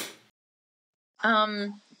about?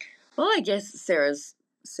 Well, I guess Sarah's,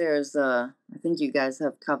 I think you guys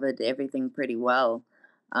have covered everything pretty well,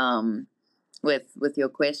 with your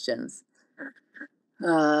questions.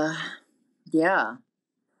 Yeah,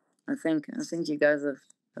 I think you guys have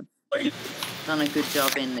done a good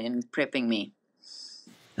job in prepping me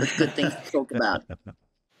with good things to talk about.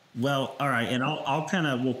 Well, all right, and I'll kind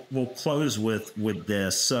of we'll close with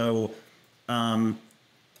this. So,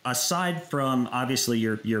 aside from obviously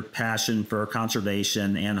your passion for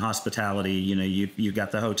conservation and hospitality, you've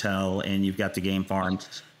got the hotel and you've got the game farm.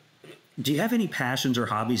 Do you have any passions or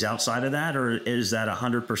hobbies outside of that, or is that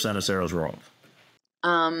 100% of Sarah's world?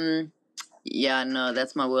 Yeah, no,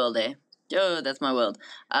 that's my world, eh? Oh, that's my world.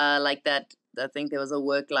 Like that, I think there was a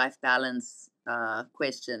work-life balance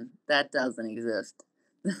question. That doesn't exist.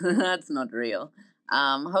 That's not real.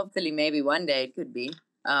 Hopefully, maybe one day it could be.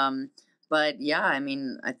 But yeah, I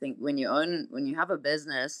mean, I think when you have a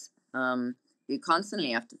business, you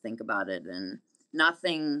constantly have to think about it, and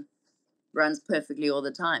nothing runs perfectly all the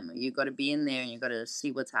time. You got to be in there, and you got to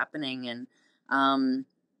see what's happening, and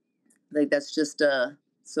like that's just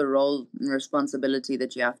it's a role and responsibility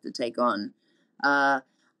that you have to take on.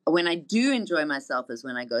 When I do enjoy myself is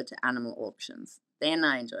when I go to animal auctions. Then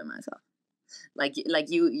I enjoy myself. Like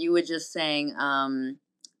you were just saying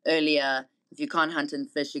earlier, if you can't hunt and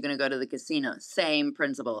fish, you're going to go to the casino. Same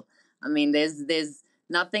principle. I mean, there's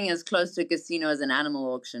nothing as close to a casino as an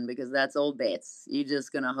animal auction, because that's all bets. You're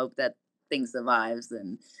just going to hope that thing survives,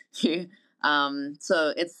 and you.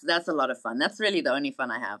 So that's a lot of fun. That's really the only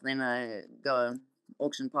fun I have. Then I go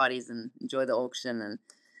auction parties and enjoy the auction,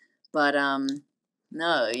 but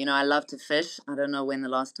no, I love to fish. I don't know when the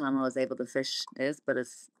last time I was able to fish is, but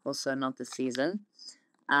it's also not the season.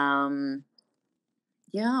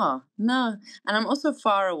 Yeah, no, and I'm also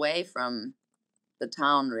far away from the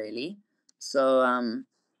town, really, so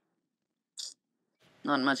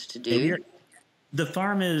not much to do. The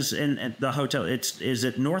farm is in the hotel. Is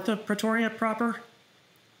it north of Pretoria proper?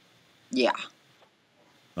 Yeah.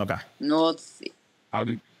 Okay. Northeast.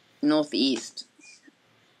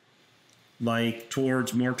 Like more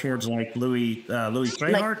towards like Louis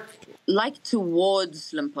Treyhart? Like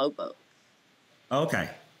towards Limpopo. Okay.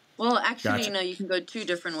 Well, actually, Gotcha. you can go two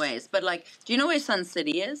different ways. But do you know where Sun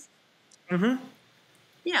City is? Mm-hmm.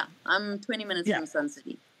 Yeah, I'm 20 minutes from Sun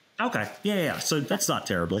City. Okay. Yeah. So that's not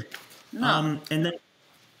terribly. No. And then,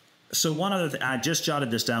 so one other thing, I just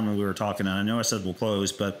jotted this down when we were talking, and I know I said we'll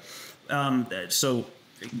close, but so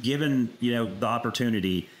given the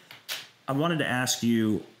opportunity, I wanted to ask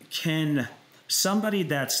you: can somebody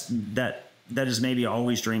that has maybe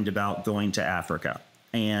always dreamed about going to Africa,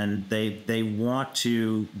 and they really want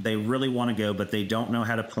to go, but they don't know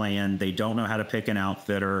how to plan, they don't know how to pick an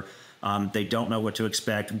outfitter, they don't know what to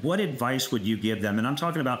expect. What advice would you give them? And I'm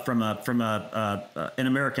talking about from an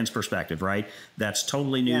American's perspective, right? That's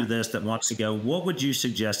totally new to this, that wants to go. What would you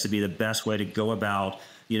suggest to be the best way to go about,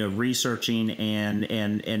 researching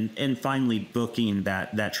and finally booking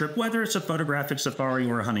that trip, whether it's a photographic safari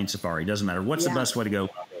or a hunting safari, doesn't matter. What's the best way to go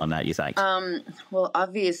on that, you think? Well,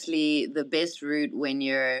 obviously the best route when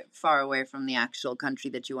you're far away from the actual country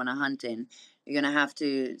that you want to hunt in, you're going to have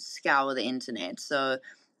to scour the internet. So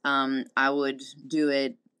I would do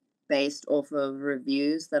it based off of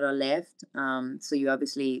reviews that are left. So you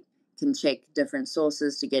obviously can check different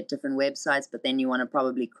sources to get different websites, but then you want to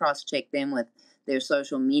probably cross-check them with their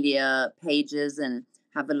social media pages and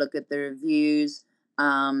have a look at the reviews.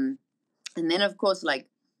 And then, of course,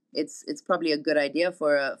 it's probably a good idea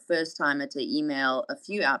for a first-timer to email a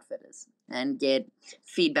few outfitters and get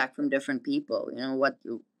feedback from different people, what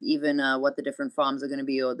the different farms are going to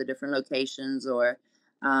be, or the different locations, or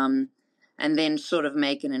and then sort of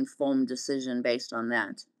make an informed decision based on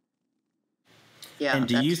that. Yeah, and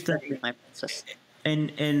do you think my process?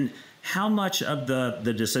 And how much of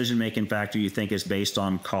the decision making factor you think is based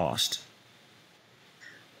on cost?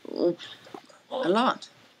 A lot,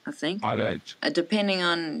 I think. Depending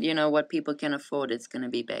on what people can afford, it's going to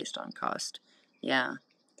be based on cost. Yeah,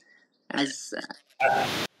 that's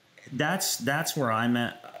where I'm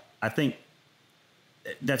at. I think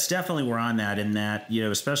that's definitely where I'm at, in that,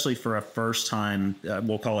 especially for a first time,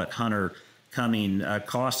 we'll call it hunter coming,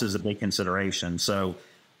 cost is a big consideration. So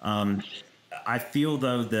I feel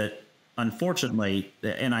though that unfortunately,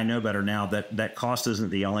 and I know better now, that cost isn't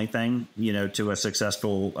the only thing, to a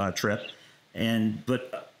successful trip.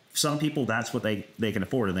 But some people, that's what they can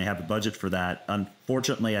afford, and they have a budget for that.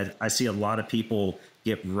 Unfortunately, I see a lot of people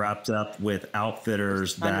get wrapped up with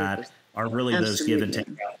outfitters that are really those give and take.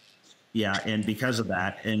 Yeah, and because of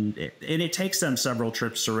that, and it takes them several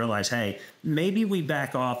trips to realize, hey, maybe we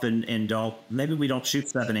back off and maybe we don't shoot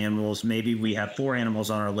 7 animals, maybe we have 4 animals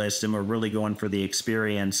on our list, and we're really going for the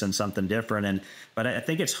experience and something different. But I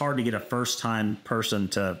think it's hard to get a first time person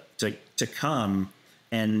to come,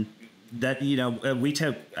 and that we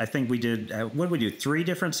took. I think we did. What did we do? 3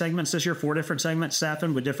 different segments this year, 4 different segments,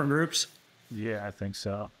 staffing with different groups. Yeah, I think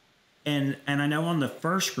so. And I know on the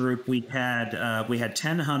first group we had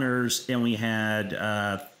 10 hunters, and we had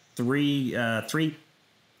three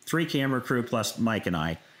camera crew plus Mike and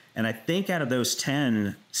I. And I think out of those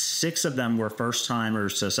 10, 6 of them were first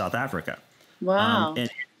timers to South Africa. Wow.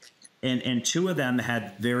 And 2 of them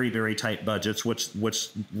had very, very tight budgets, which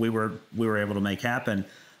we were able to make happen.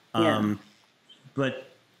 But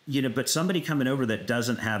somebody coming over that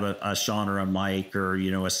doesn't have a Sean or a Mike or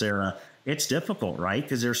a Sarah, it's difficult, right?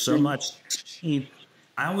 Because there's so much. I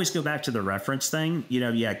always go back to the reference thing.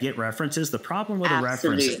 Get references. The problem with a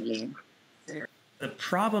reference. The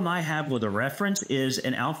problem I have with a reference is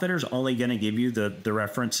an outfitter's only going to give you the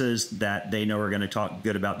references that they know are going to talk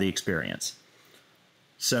good about the experience.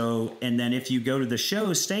 So, and then if you go to the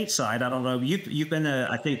shows stateside, I don't know, you've been to,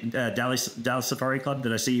 I think, Dallas Safari Club.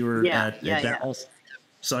 Did I see you were at Dallas?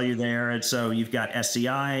 Saw you there. And so you've got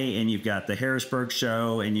SCI, and you've got the Harrisburg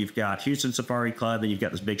show, and you've got Houston Safari Club, and you've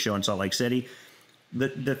got this big show in Salt Lake City.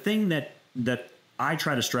 The thing that I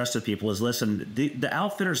try to stress to people is, listen, the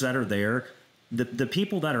outfitters that are there, the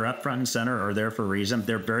people that are up front and center are there for a reason.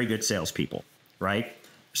 They're very good salespeople, right?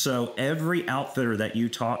 So every outfitter that you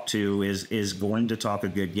talk to is going to talk a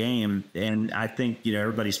good game. And I think,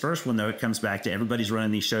 everybody's first one, though, it comes back to everybody's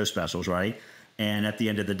running these show specials, right? And at the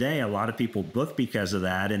end of the day, a lot of people book because of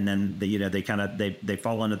that. And then, they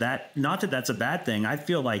fall into that. Not that that's a bad thing. I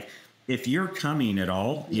feel like if you're coming at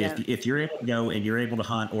all, if you're able to go and you're able to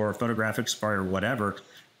hunt or photographic safari or whatever,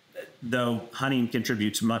 though hunting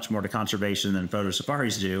contributes much more to conservation than photo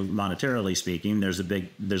safaris do, monetarily speaking, there's a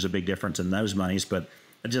big difference in those monies. But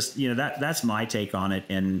just, that's my take on it.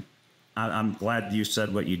 And I'm glad you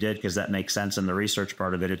said what you did, because that makes sense in the research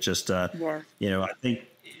part of it. It's just, I think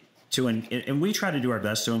and we try to do our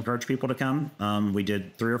best to encourage people to come. We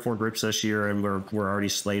did 3 or 4 groups this year, and we're already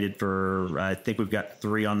slated for, I think we've got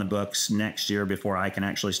 3 on the books next year before I can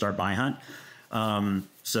actually start buy hunt. And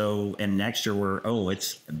next year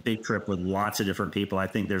it's a big trip with lots of different people. I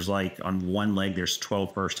think there's on one leg, there's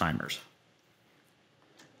 12 first timers.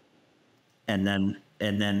 And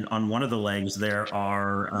then on one of the legs there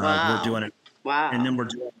are, we're doing it. Wow. And then we're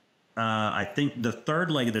doing, I think the third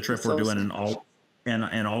leg of the trip, we're doing an all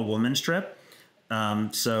women's trip.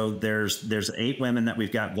 So there's 8 women that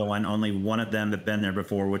we've got going. Only one of them have been there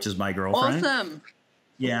before, which is my girlfriend. Awesome.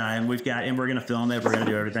 Yeah. And we're going to film it. We're going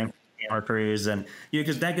to do everything. Our crews, and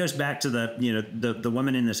because that goes back to the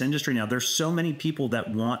women in this industry now. There's so many people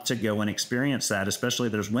that want to go and experience that, especially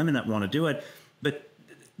there's women that want to do it, but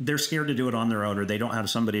they're scared to do it on their own, or they don't have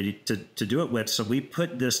somebody to do it with. So we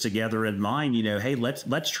put this together in mind, hey,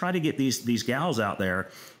 let's try to get these gals out there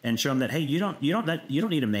and show them that, hey, you don't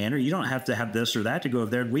need a man, or you don't have to have this or that to go over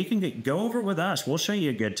there. We can go over with us. We'll show you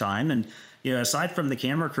a good time. And aside from the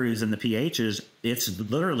camera crews and the PHs, it's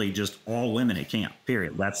literally just all women at camp,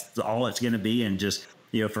 period. That's all it's going to be. And just,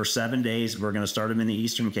 for 7 days, we're going to start them in the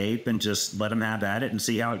Eastern Cape and just let them have at it and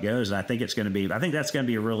see how it goes. And I think that's going to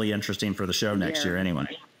be really interesting for the show next year anyway.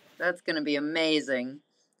 That's going to be amazing.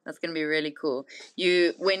 That's going to be really cool.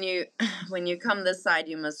 When you come this side,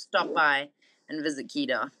 you must stop by and visit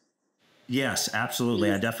Kedar. Yes,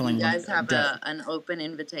 absolutely. I definitely. You guys have an open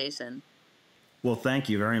invitation. Well, thank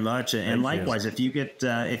you very much. And likewise, if you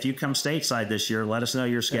come stateside this year, let us know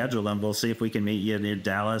your schedule, and we'll see if we can meet you in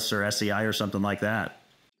Dallas or SCI or something like that.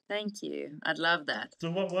 Thank you. I'd love that.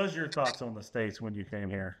 So what was your thoughts on the States when you came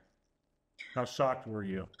here? How shocked were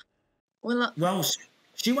you? Well,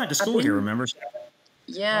 she went to school here, remember?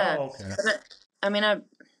 Yeah. Oh, okay. But, I mean,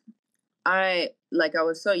 I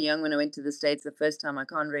was so young when I went to the States the first time. I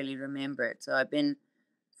can't really remember it. So I've been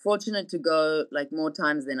fortunate to go more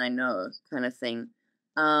times than I know, kind of thing.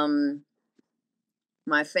 My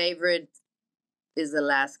favorite is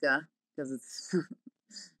Alaska, because it's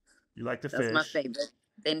you like to fish. That's my favorite.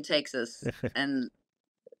 Then Texas. And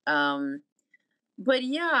but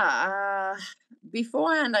yeah,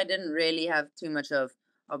 beforehand I didn't really have too much of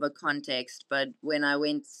a context, but when I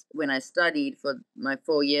studied for my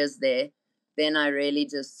 4 years there then I really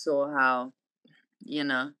just saw how, you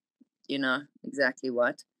know exactly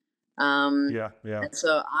what. Yeah. And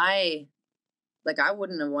so I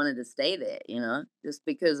wouldn't have wanted to stay there, just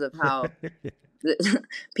because of how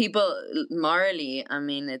people morally, I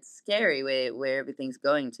mean, it's scary where everything's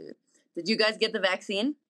going to. Did you guys get the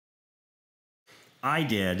vaccine? I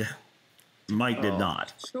did. Mike did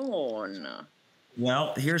not. Sean.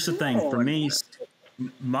 Well, here's the thing. For me,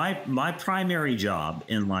 my primary job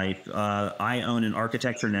in life, I own an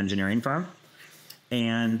architecture and engineering firm,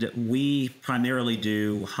 and we primarily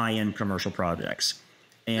do high-end commercial projects.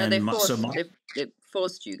 And they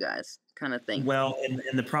forced you guys, kind of thing. Well, and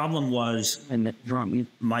the problem was,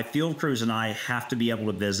 my field crews and I have to be able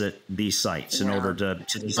to visit these sites in order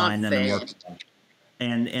to design them and work.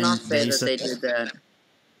 And not fair that they did that.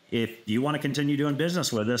 If you want to continue doing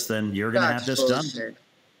business with us, then you're going to have this done.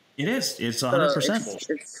 It is. It's 100%.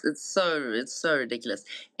 It's so ridiculous.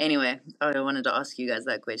 Anyway, I wanted to ask you guys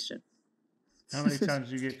that question. How many times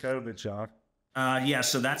did you get COVID, Sean? Yeah,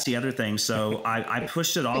 so that's the other thing. So I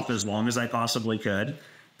pushed it off as long as I possibly could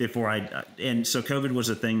and so COVID was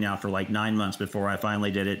a thing now for like 9 months before I finally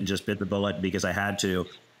did it and just bit the bullet because I had to.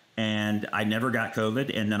 And I never got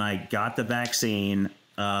COVID. And then I got the vaccine.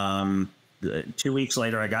 2 weeks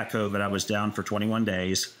later, I got COVID. I was down for 21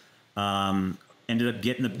 days. Ended up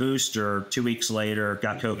getting the booster 2 weeks later,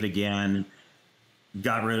 got COVID again,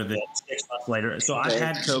 got rid of it 6 months later. So I've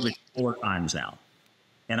had COVID 4 times now.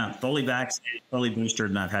 And I'm fully vaccinated, fully boosted,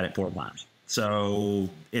 and I've had it 4 times. So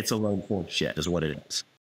it's a load full of shit is what it is.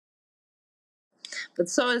 But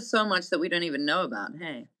so is so much that we don't even know about,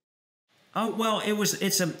 hey? Oh, well,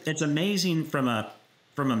 it's amazing from a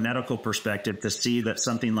medical perspective to see that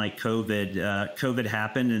something like COVID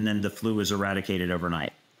happened and then the flu was eradicated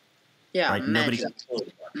overnight. Yeah, right? magic.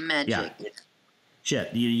 Yeah.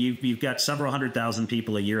 Shit, you've got several 100,000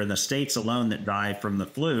 people a year in the States alone that die from the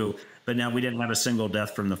flu, but now we didn't have a single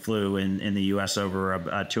death from the flu in the U.S. over a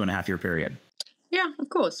 2.5 year period. Yeah, of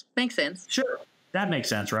course. Makes sense. Sure. That makes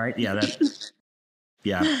sense, right? Yeah.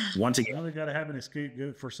 Yeah. Once again. Well, they got to have an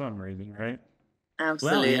escape for some reason, right?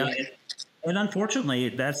 Absolutely. Well, yeah. And unfortunately,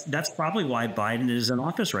 that's probably why Biden is in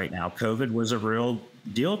office right now. COVID was a real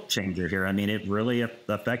deal changer here. I mean, it really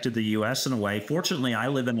affected the U.S. in a way. Fortunately, I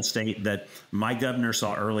live in a state that my governor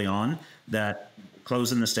saw early on that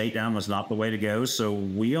closing the state down was not the way to go. So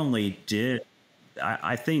we only did,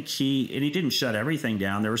 I think he didn't shut everything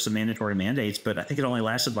down. There were some mandatory mandates, but I think it only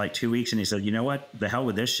lasted like 2 weeks. And he said, you know what, the hell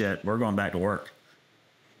with this shit. We're going back to work.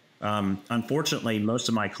 Unfortunately, most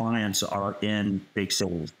of my clients are in big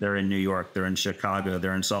cities. They're in New York, they're in Chicago,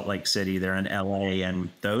 they're in Salt Lake City, they're in LA, and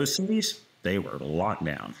those cities, they were locked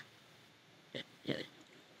down.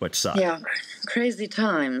 Which sucked. Yeah, crazy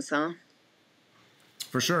times, huh?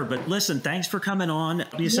 For sure. But listen, thanks for coming on.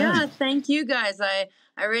 Yeah, thank you guys. I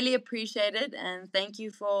really appreciate it, and thank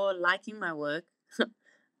you for liking my work.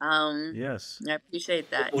 Yes, I appreciate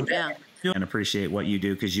that. Yeah. And appreciate what you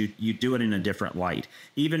do because you do it in a different light.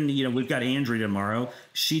 Even, we've got Andrea tomorrow.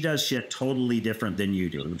 She does shit totally different than you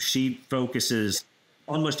do. She focuses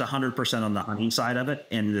almost 100% on the hunting side of it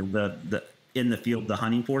and the in the field, the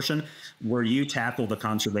hunting portion, where you tackle the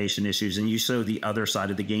conservation issues and you show the other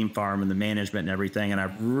side of the game farm and the management and everything. And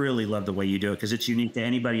I really love the way you do it because it's unique to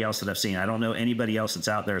anybody else that I've seen. I don't know anybody else that's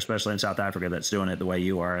out there, especially in South Africa, that's doing it the way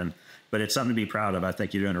you are. But it's something to be proud of. I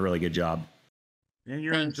think you're doing a really good job. And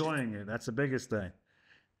you're enjoying it. That's the biggest thing.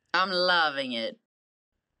 I'm loving it.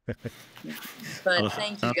 But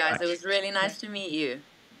thank you, guys. It was really nice to meet you.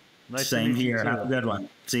 Same here. Have a good one.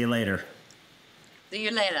 See you later. See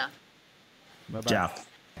you later. Bye-bye. Ciao.